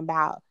talking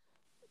about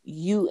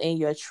you and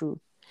your truth.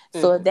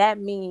 So if Mm-hmm. that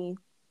means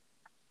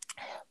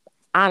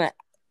honest,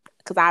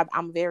 because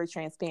I'm very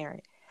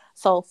transparent.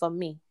 So for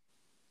me,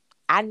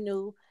 I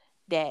knew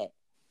that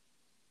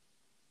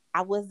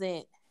I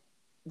wasn't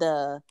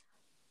the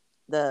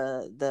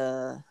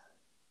the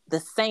the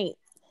saint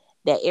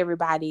that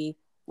everybody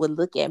would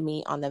look at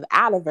me on the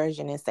outer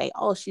version and say,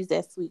 "Oh, she's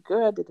that sweet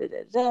girl." Da, da,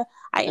 da, da.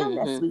 I am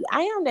that Mm-hmm. sweet.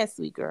 I am that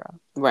sweet girl.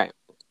 Right.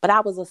 But I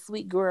was a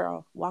sweet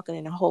girl walking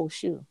in a whole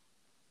shoe.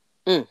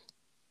 Mm.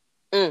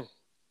 Mm.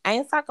 I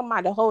ain't talking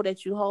about the hole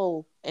that you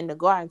hold in the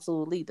garden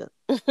tool either.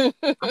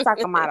 I'm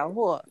talking about a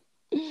whore.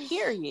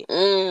 Period.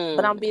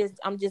 But Mm.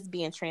 I'm just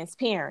being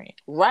transparent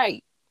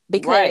Right.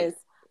 Right.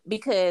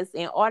 because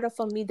in order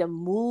for me to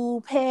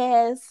move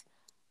past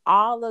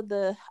all of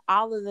the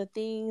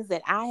things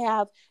that I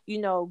have,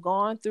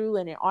 gone through,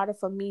 and in order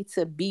for me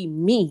to be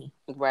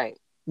Right.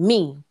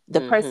 me, the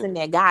Mm-hmm. person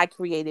that God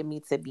created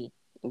me to be,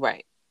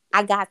 Right.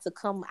 I got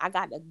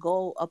to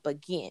go up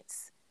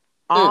against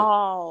Mm.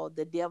 all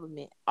the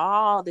devilment,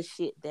 all the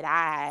shit that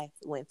I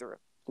went through.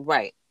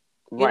 Right.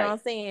 You know what Right. I'm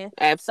saying? So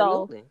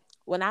Absolutely.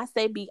 when I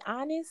say be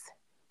honest,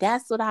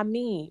 that's what I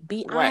mean.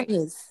 Be Right.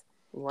 honest.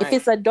 If Right.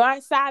 it's a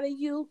dark side of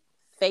you,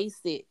 face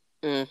it.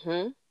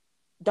 Mm-hmm.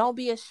 Don't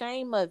be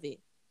ashamed of it.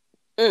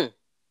 Mm.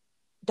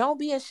 Don't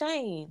be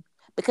ashamed.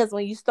 Because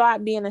when you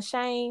start being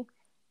ashamed,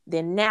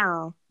 then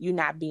now you're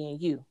not being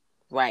you.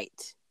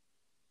 Right.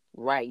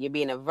 Right. You're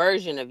being a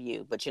version of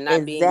you, but you're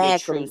not being your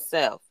true Exactly.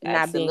 self. You're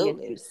not being your true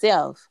Absolutely.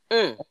 self.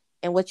 Mm.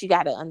 And what you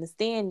got to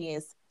understand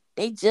is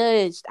they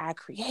judged our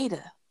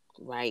creator.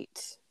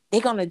 Right.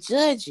 They're going to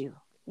judge you.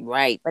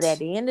 But at Right.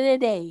 the end of the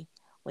day,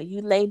 when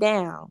you lay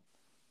down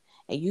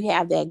and you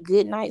have that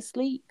good night's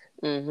sleep,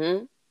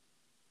 Mm-hmm.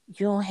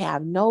 you don't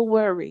have no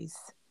worries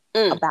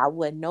Mm. about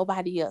what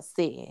nobody else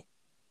said, Mm.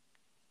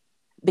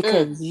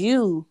 because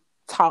you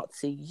talked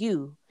to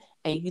you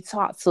and you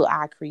talked to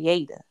our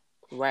creator.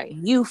 Right.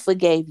 You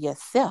forgave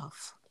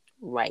yourself.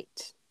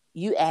 Right.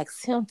 You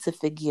asked him to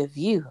forgive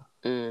you.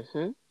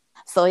 Mm-hmm.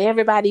 So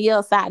everybody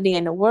else out there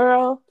in the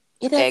world,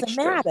 it doesn't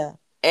Extra. matter.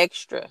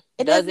 Extra.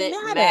 It doesn't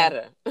Doesn't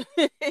matter.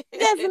 matter. It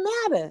doesn't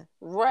matter.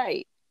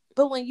 Right.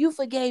 But when you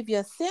forgave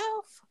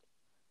yourself,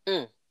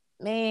 Mm.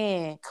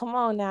 man, come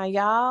on now,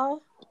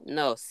 y'all.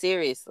 No,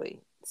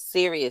 seriously.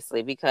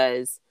 Seriously,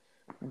 because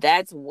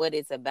that's what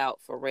it's about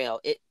for real.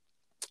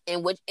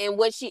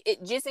 What she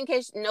just in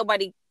case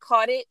nobody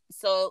caught it,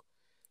 so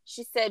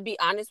she said be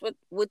honest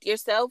with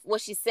yourself.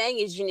 What she's saying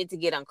is you need to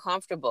get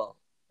uncomfortable.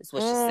 That's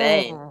what she's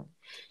saying. Mm,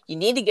 You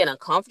need to get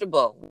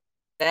uncomfortable with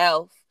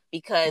yourself,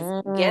 because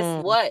guess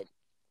mm, what?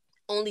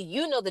 Only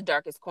you know the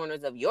darkest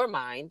corners of your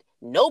mind.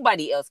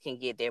 Nobody else can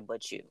get there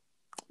but you.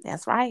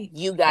 that's right.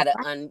 You That's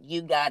gotta right.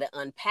 you gotta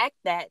unpack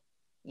that.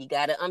 You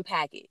gotta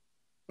unpack it.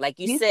 Like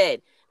you You,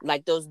 said,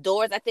 like those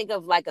doors. I think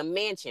of like a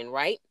mansion,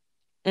 right?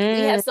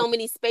 We have mm, so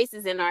many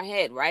spaces in our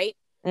head, right?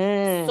 So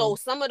mm.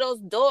 some of those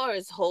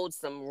doors hold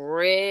some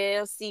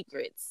real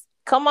secrets.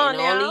 Come And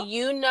on only now.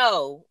 you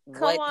know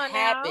Come what on now.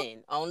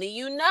 happened. Only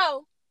you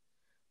know.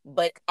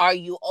 But are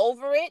you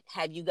over it?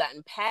 Have you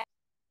gotten past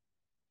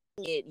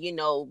it,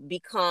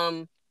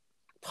 become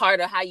part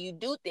of how you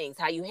do things,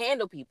 how you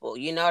handle people?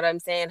 You know what I'm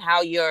saying?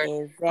 How you're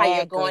going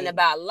Exactly.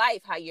 about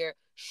life, how you're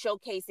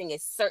showcasing a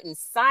certain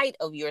side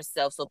of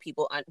yourself so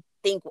people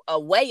think a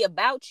way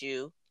about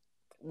you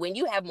when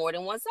you have more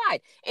than one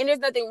side. And there's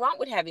nothing wrong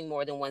with having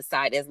more than one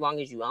side as long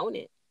as you own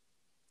it.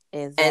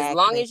 As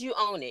long Exactly. as you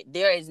own it,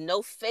 there is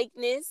no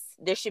fakeness.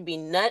 There should be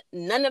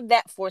none of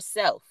that for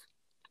self,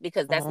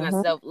 because that's not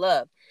Mm-hmm.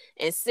 self-love.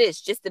 And sis,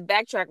 just to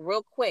backtrack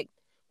real quick,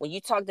 when you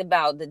talked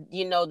about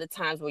the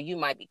times where you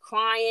might be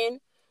crying,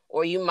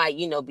 or you might,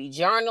 be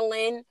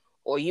journaling,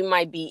 or you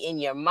might be in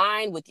your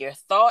mind with your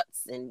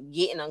thoughts and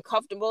getting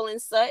uncomfortable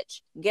and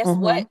such, guess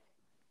Mm-hmm. what?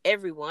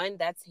 Everyone,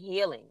 that's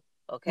healing.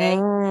 Okay?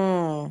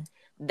 Mm.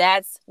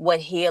 That's what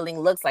healing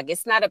looks like.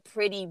 It's not a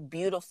pretty,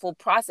 beautiful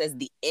process.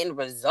 The end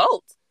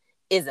result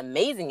is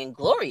amazing and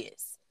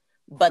glorious.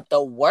 But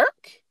the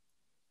work,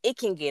 it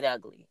can get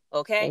ugly.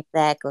 Okay.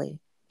 Exactly.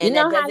 You And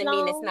that know how doesn't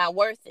mean it's long? not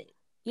worth it.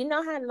 You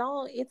know how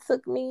long it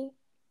took me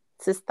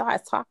to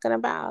start talking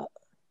about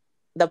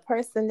the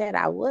person that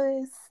I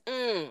was?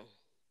 Mm,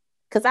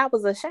 Because I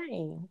was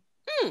ashamed.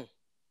 mm,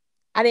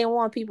 I didn't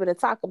want people to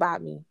talk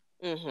about me.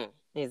 mm-hmm.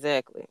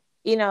 Exactly.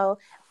 You know,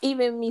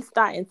 even me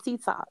starting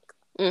TikTok.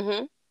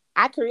 Mm-hmm.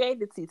 I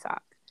created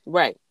TikTok.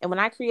 Right. And when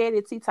I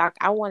created TikTok,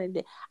 I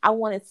wanted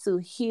to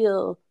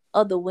heal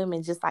other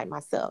women just like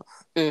myself.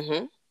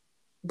 Mm-hmm.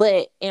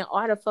 But in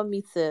order for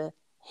me to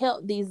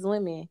help these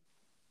women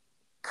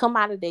come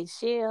out of their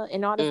shell,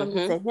 in order for me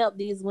Mm-hmm. to help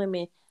these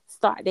women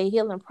start their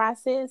healing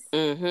process,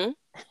 Mm-hmm.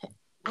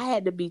 I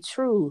had to be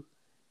true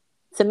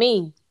to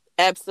me.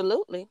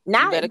 Absolutely. You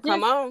Not better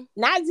come just on.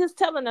 not just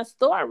telling a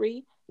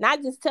story,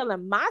 not just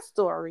telling my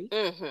story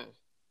Mm-hmm.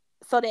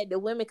 so that the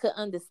women could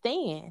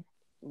understand.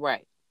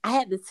 Right. I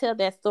had to tell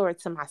that story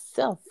to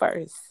myself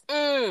first.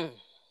 Mm.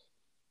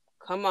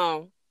 Come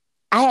on.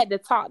 I had to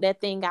talk that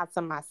thing out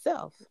to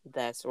myself.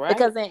 That's right.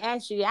 Because in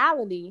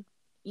actuality,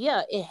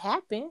 yeah, it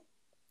happened.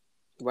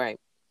 Right.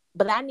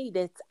 But I need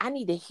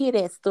to hear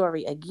that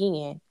story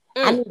again.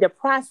 I Mm. need to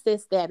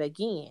process that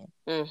again.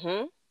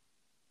 Mm-hmm.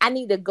 I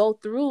need to go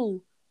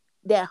through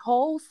that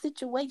whole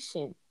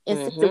situation and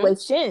Mm-hmm.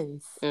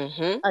 situations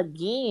Mm-hmm.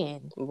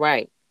 again.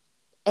 Right.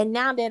 And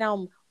now that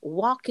I'm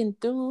walking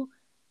through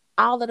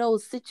all of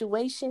those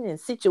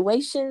situations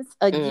Mm-hmm.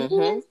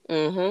 again,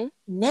 Mm-hmm.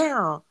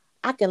 now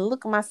I can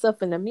look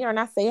myself in the mirror and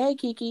I say, "Hey,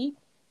 Kiki,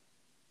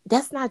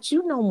 that's not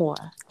you no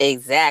more."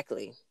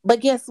 Exactly.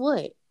 But guess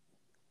what?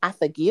 I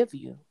forgive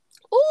you.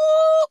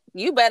 Ooh,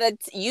 you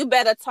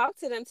better talk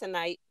to them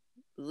tonight.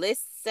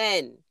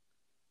 Listen.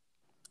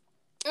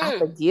 I Mm,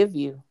 forgive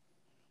you.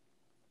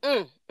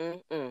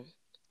 mm.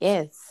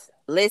 Yes.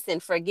 Listen,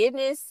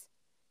 forgiveness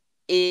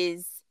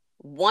is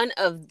one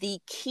of the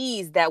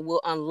keys that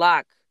will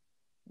unlock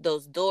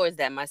those doors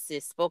that my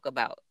sis spoke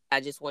about.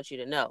 I just want you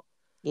to know.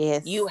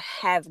 You Yes.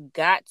 have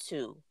got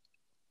to.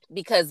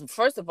 Because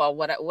first of all,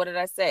 what did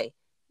I say?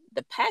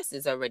 The past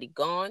is already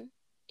gone.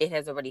 It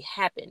has already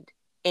happened.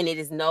 And it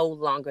is no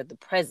longer the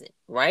present,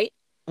 right?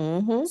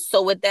 Mm-hmm.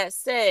 So with that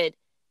said,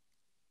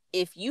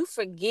 if you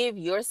forgive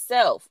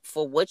yourself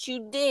for what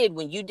you did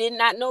when you did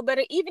not know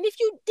better, even if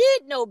you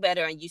did know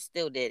better and you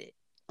still did it,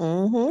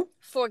 Mm-hmm.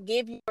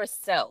 forgive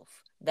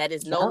yourself. That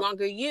is no Yep.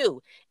 longer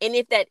you. And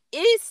if that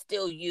is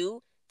still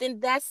you, then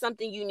that's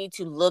something you need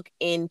to look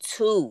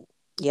into.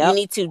 You Yep.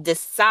 need to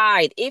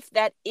decide if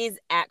that is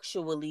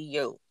actually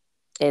you,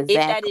 if that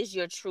Exactly. is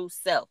your true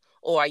self,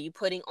 or are you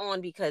putting on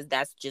because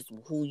that's just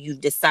who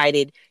you've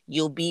decided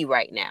you'll be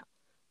right now?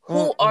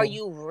 Who are Mm-mm.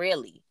 you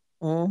really?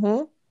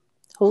 Mm-hmm.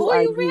 Who Who are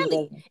are you you really?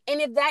 really? And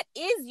if that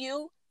is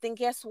you, then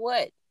guess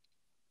what?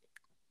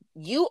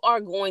 You are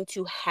going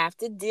to have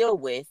to deal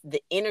with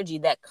the energy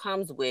that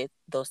comes with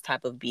those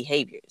type of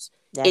behaviors.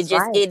 That's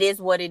right. It is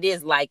what it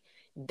is. Like,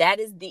 that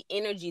is the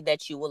energy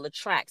that you will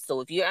attract.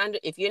 So if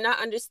you're not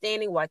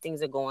understanding why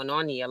things are going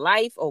on in your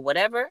life or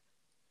whatever,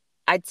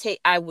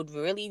 I would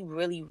really,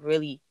 really,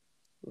 really,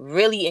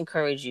 really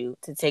encourage you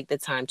to take the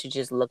time to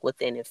just look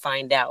within and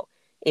find out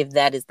if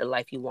that is the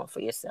life you want for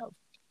yourself.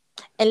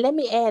 And let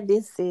me add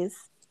this, sis.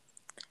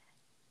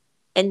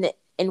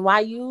 And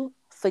while you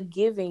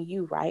forgiving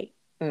you, right?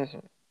 Mm-hmm.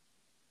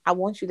 I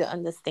want you to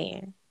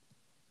understand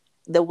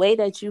the way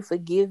that you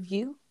forgive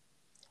you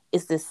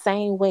is the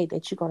same way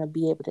that you're going to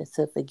be able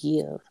to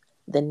forgive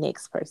the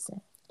next person.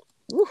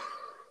 Woo.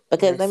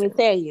 Because let me Listen.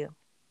 tell you,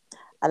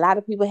 a lot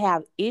of people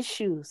have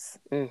issues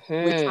with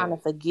trying Mm-hmm. to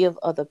forgive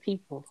other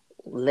people.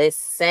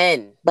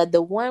 Listen. But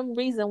the one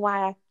reason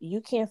why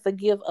you can't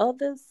forgive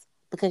others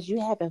because you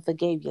haven't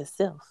forgave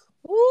yourself.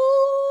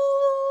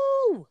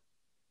 Woo.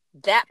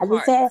 That I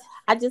just part. had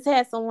I just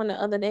had someone the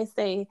other day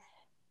say,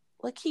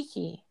 "Well,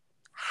 Kiki,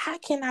 how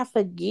can I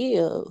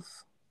forgive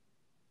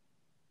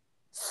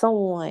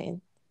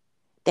someone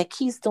that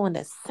keeps doing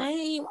the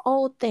same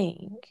old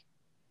thing?"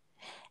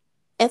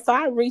 And so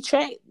I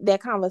retract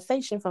that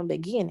conversation from the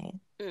beginning,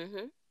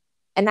 Mm-hmm.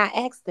 and I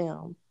asked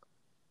them,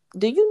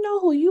 "Do you know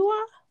who you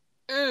are?"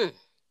 Mm.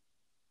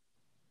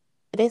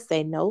 They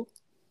say no.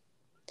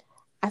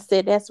 I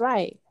said, "That's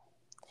right.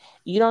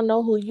 You don't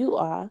know who you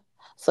are,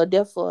 so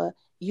therefore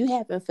you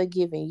haven't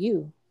forgiven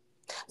you.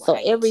 So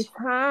every Right.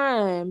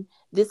 time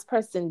this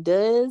person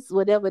does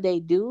whatever they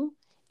do,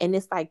 and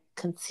it's like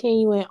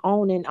continuing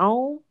on and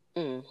on,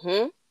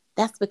 Mm-hmm.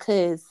 that's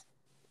because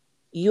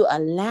you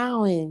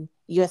allowing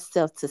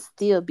yourself to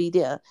still be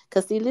there.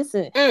 Because see,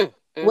 listen, Mm.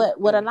 Mm.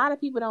 what a Mm. lot of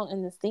people don't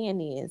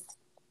understand is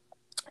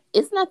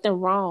it's nothing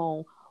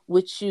wrong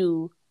with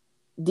you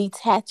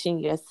detaching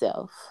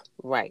yourself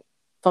Right.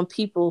 from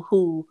people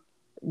who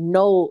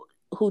know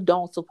who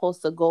don't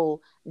supposed to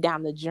go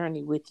down the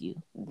journey with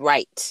you.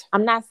 Right.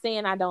 I'm not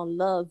saying I don't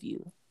love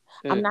you.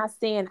 I'm Mm. not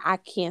saying I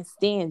can't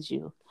stand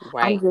you. I'm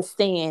Right. just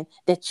saying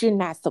that you're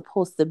not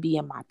supposed to be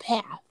in my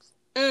path.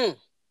 Mm.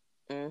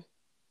 Mm.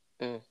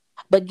 Mm.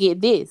 But get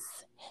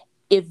this,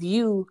 if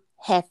you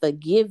have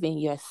forgiven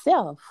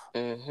yourself,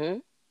 Mm-hmm.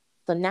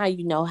 so now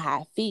you know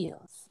how it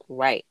feels.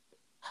 Right.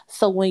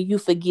 So when you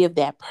forgive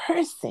that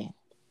person,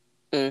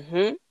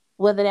 Mm-hmm.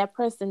 whether that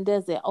person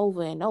does it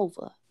over and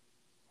over,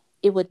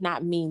 it would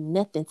not mean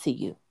nothing to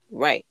you.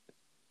 Right.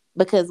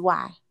 Because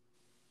why?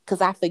 Because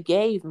I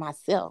forgave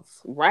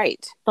myself.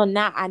 Right. So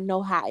now I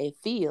know how it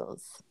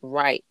feels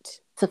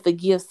Right. to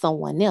forgive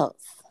someone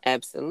else.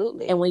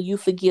 Absolutely. And when you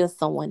forgive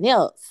someone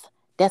else,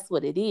 that's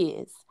what it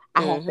is.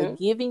 I have Mm-hmm.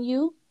 forgiven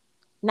you.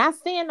 Not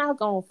saying I'm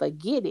going to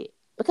forget it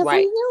because we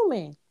Right.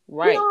 human.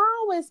 Right. I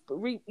always,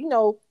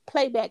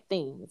 play back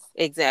things.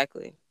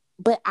 Exactly.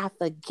 But I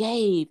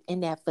forgave,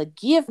 and that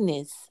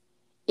forgiveness,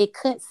 it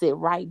cuts it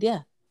right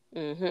there.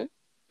 Mm-hmm.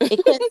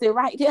 It cuts it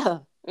right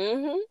there.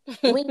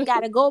 Mm-hmm. We ain't got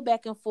to go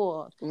back and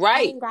forth. I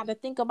Right. ain't got to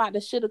think about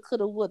the shoulda,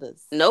 coulda,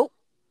 wouldas. Nope.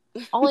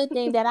 Only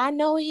thing that I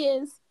know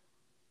is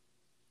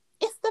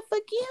it's the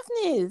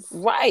forgiveness.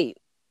 Right.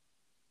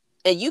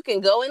 And you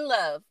can go in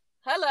love.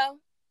 Hello.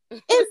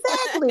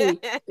 Exactly.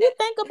 You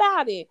think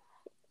about it.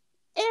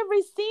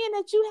 Every sin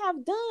that you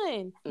have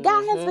done,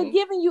 God has Mm-hmm.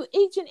 forgiven you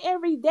each and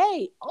every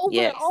day, over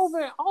and over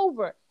Yes. and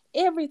over,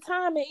 every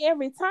time and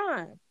every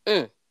time.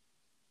 Mm.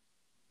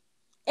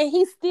 And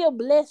He still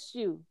bless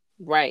you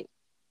Right.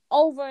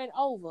 over and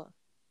over.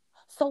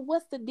 So,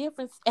 what's the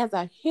difference as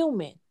a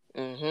human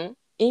Mm-hmm.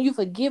 and you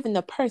forgiving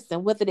the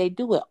person, whether they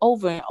do it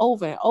over and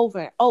over and over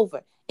and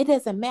over? It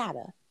doesn't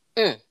matter.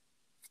 Mm.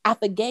 I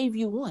forgave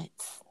you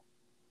once.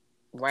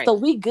 Right. So,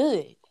 we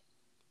good.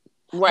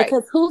 Right.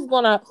 Because who's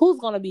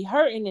gonna be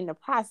hurting in the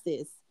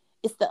process?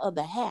 It's the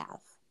other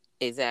half.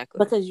 Exactly.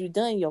 Because you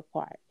done your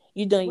part.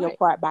 You done your Right.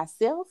 part by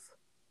self.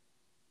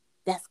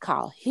 That's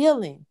called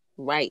healing.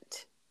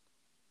 Right.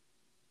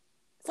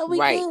 So we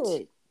Right.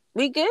 good.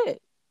 We good.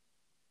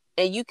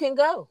 And you can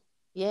go.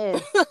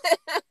 Yes.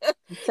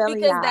 I'm telling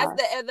Because that's y'all.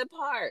 the other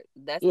part.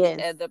 That's the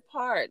Yes. other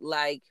part.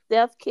 Like,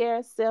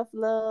 Self-care,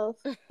 self-love.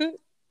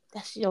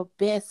 That's your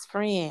best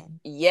friend.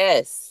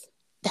 yes.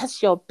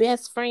 That's your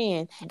best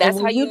friend. And That's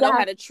how when you you know how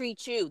got, to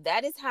treat you.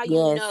 That is how you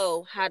yes.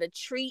 know how to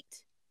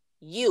treat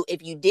you.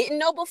 If you didn't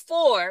know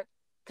before,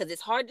 because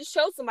it's hard to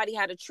show somebody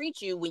how to treat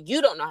you when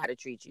you don't know how to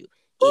treat you.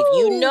 If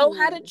you know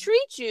how to Ooh.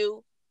 treat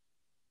you,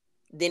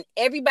 then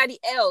everybody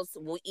else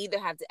will either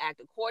have to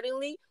act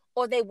accordingly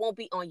or they won't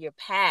be on your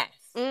path.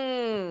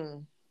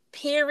 Mm.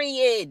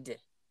 Period.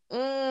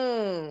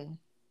 Mm.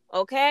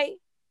 Okay?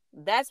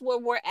 That's where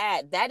we're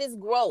at. That is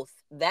growth.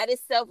 That is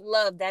self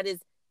love. That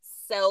is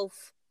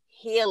self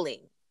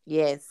healing.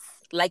 Yes.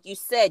 Like you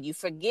said, you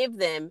forgive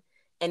them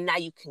and now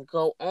you can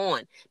go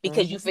on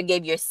because you Mm-hmm.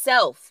 forgave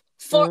yourself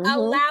for Mm-hmm.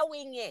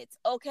 allowing it.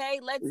 Okay?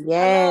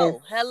 Yes.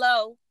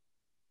 Hello.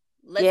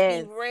 Let's be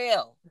Yes.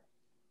 real.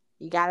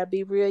 You gotta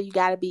be real. You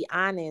gotta be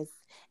honest.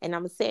 And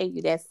I'm gonna tell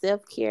you that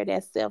self-care,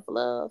 that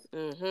self-love,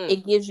 Mm-hmm.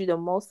 it gives you the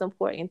most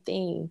important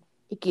thing.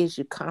 It gives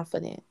you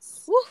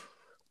confidence. Woo.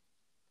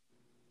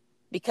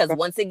 Because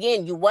once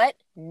again, you what?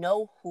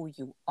 Know who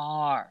you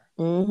are.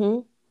 Mm-hmm.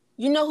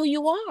 You know who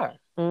you are.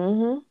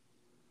 Mm-hmm.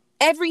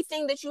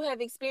 Everything that you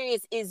have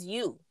experienced is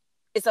you.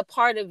 It's a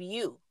part of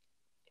you.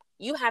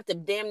 You have to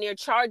damn near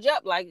charge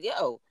up like,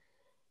 yo,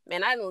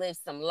 man, I done lived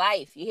some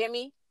life. You hear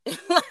me?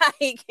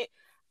 Like,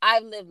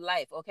 I've lived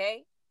life,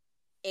 okay?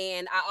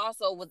 And I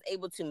also was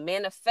able to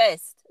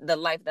manifest the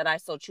life that I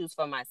so choose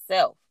for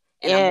myself.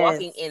 And I'm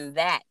walking Yes. in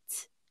that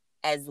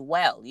as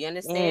well. You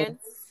understand?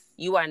 Yes.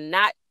 You are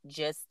not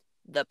just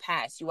the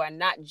past. You are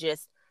not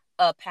just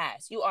a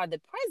past. You are the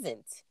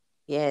present. So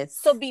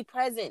Yes. be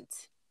present.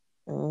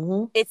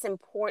 Mm-hmm. It's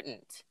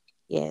important.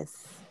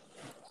 Yes.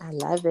 I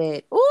love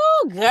it.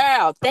 Ooh,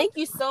 girl. Thank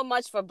you so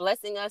much for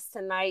blessing us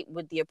tonight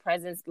with your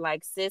presence.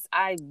 Like, sis,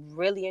 I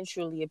really and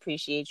truly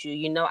appreciate you.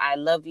 You know, I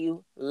love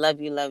you,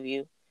 love you, love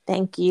you.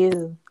 Thank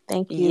you.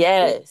 Thank you.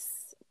 Yes.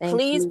 Thank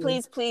Please, you.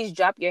 please, please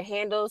drop your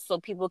handles so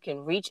people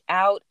can reach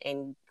out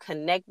and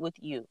connect with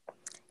you.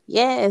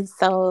 Yes.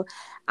 So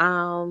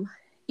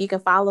you can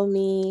follow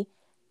me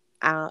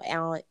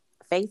on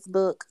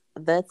Facebook,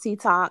 the T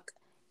Talk.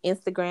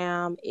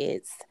 Instagram,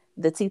 it's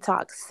the T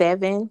Talk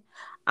 7.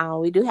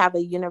 We do have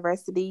a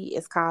university.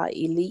 It's called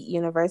Elite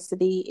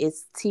University.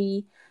 It's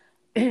T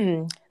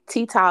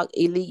Talk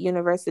Elite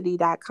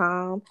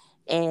University.com,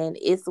 and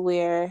it's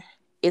where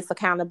it's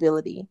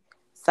accountability.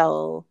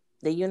 So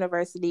the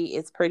university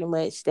is pretty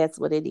much that's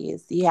what it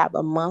is. You have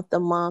a month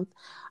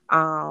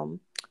um,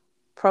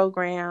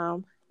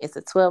 program. It's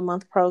a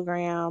 12-month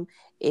program.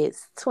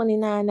 It's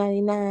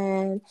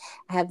 $29.99.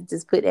 I have to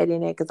just put that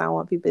in there because I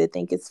want people to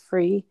think it's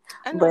free.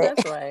 I know But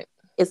that's right.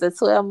 it's a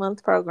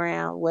 12-month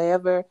program.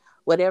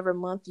 Whatever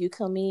month you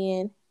come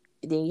in,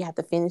 then you have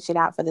to finish it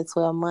out for the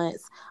 12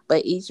 months.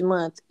 But each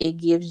month it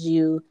gives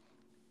you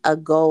a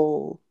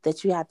goal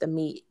that you have to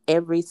meet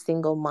every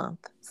single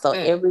month. So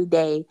Mm. every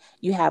day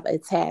you have a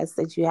task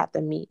that you have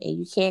to meet, and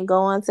you can't go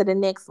on to the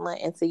next month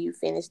until you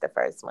finish the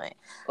first month.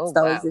 Oh,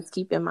 So wow. just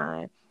keep in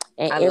mind,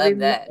 and I love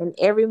that.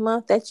 every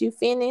month that you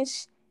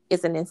finish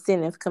is an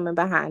incentive coming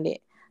behind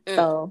it. Mm.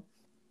 So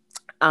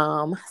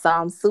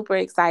I'm super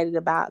excited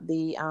about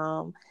the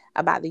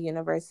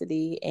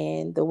university,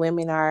 and the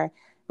women are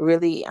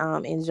really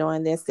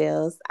enjoying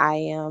themselves. I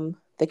am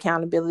the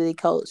accountability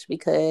coach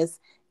because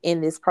in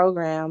this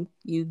program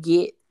you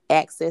get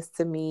access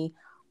to me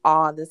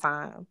all the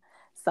time.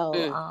 So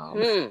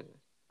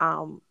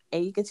Mm-hmm.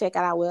 and you can check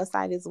out our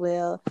website as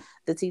well,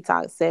 the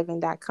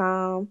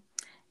ttalk7.com.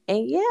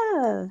 And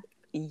yeah,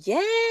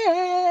 Yes.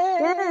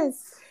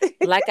 yes.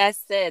 Like I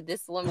said,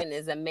 this woman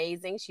is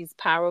amazing. She's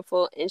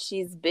powerful and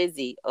she's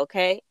busy.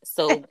 Okay.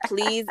 So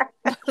please,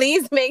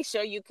 please make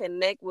sure you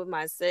connect with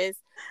my sis.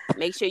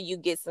 Make sure you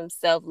get some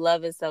self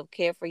love and self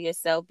care for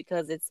yourself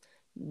because it's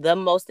the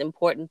most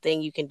important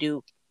thing you can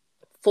do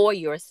for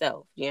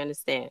yourself. You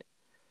understand?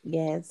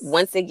 Yes.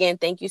 Once again,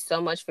 thank you so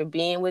much for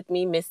being with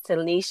me, Ms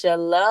Tanesha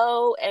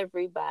Lowe,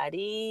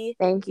 everybody.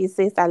 Thank you,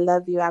 sis. I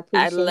love you. I I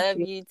appreciate love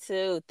you. you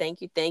too.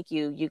 Thank you. Thank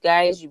you. You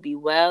guys, you be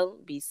well,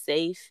 be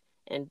safe,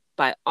 and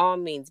by all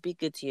means, be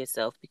good to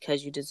yourself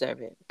because you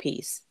deserve it.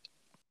 Peace.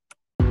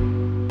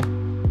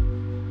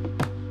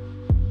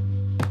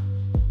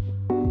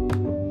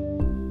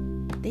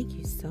 Thank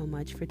you so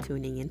much for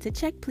tuning in to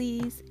Check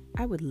Please.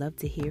 I would love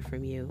to hear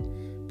from you.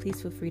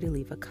 Please feel free to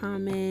leave a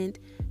comment,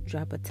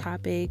 drop a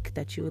topic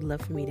that you would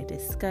love for me to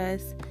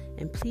discuss,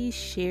 and please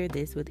share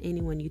this with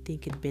anyone you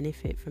think could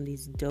benefit from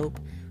these dope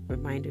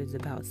reminders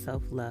about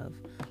self-love.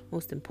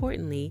 Most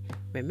importantly,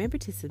 remember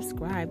to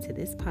subscribe to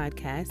this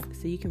podcast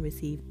so you can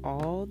receive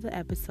all the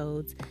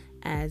episodes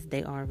as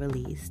they are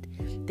released.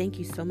 Thank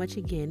you so much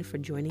again for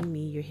joining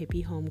me, your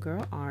hippie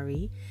homegirl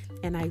Ari,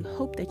 and I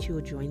hope that you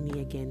will join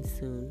me again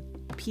soon.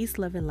 Peace,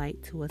 love, and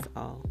light to us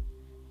all.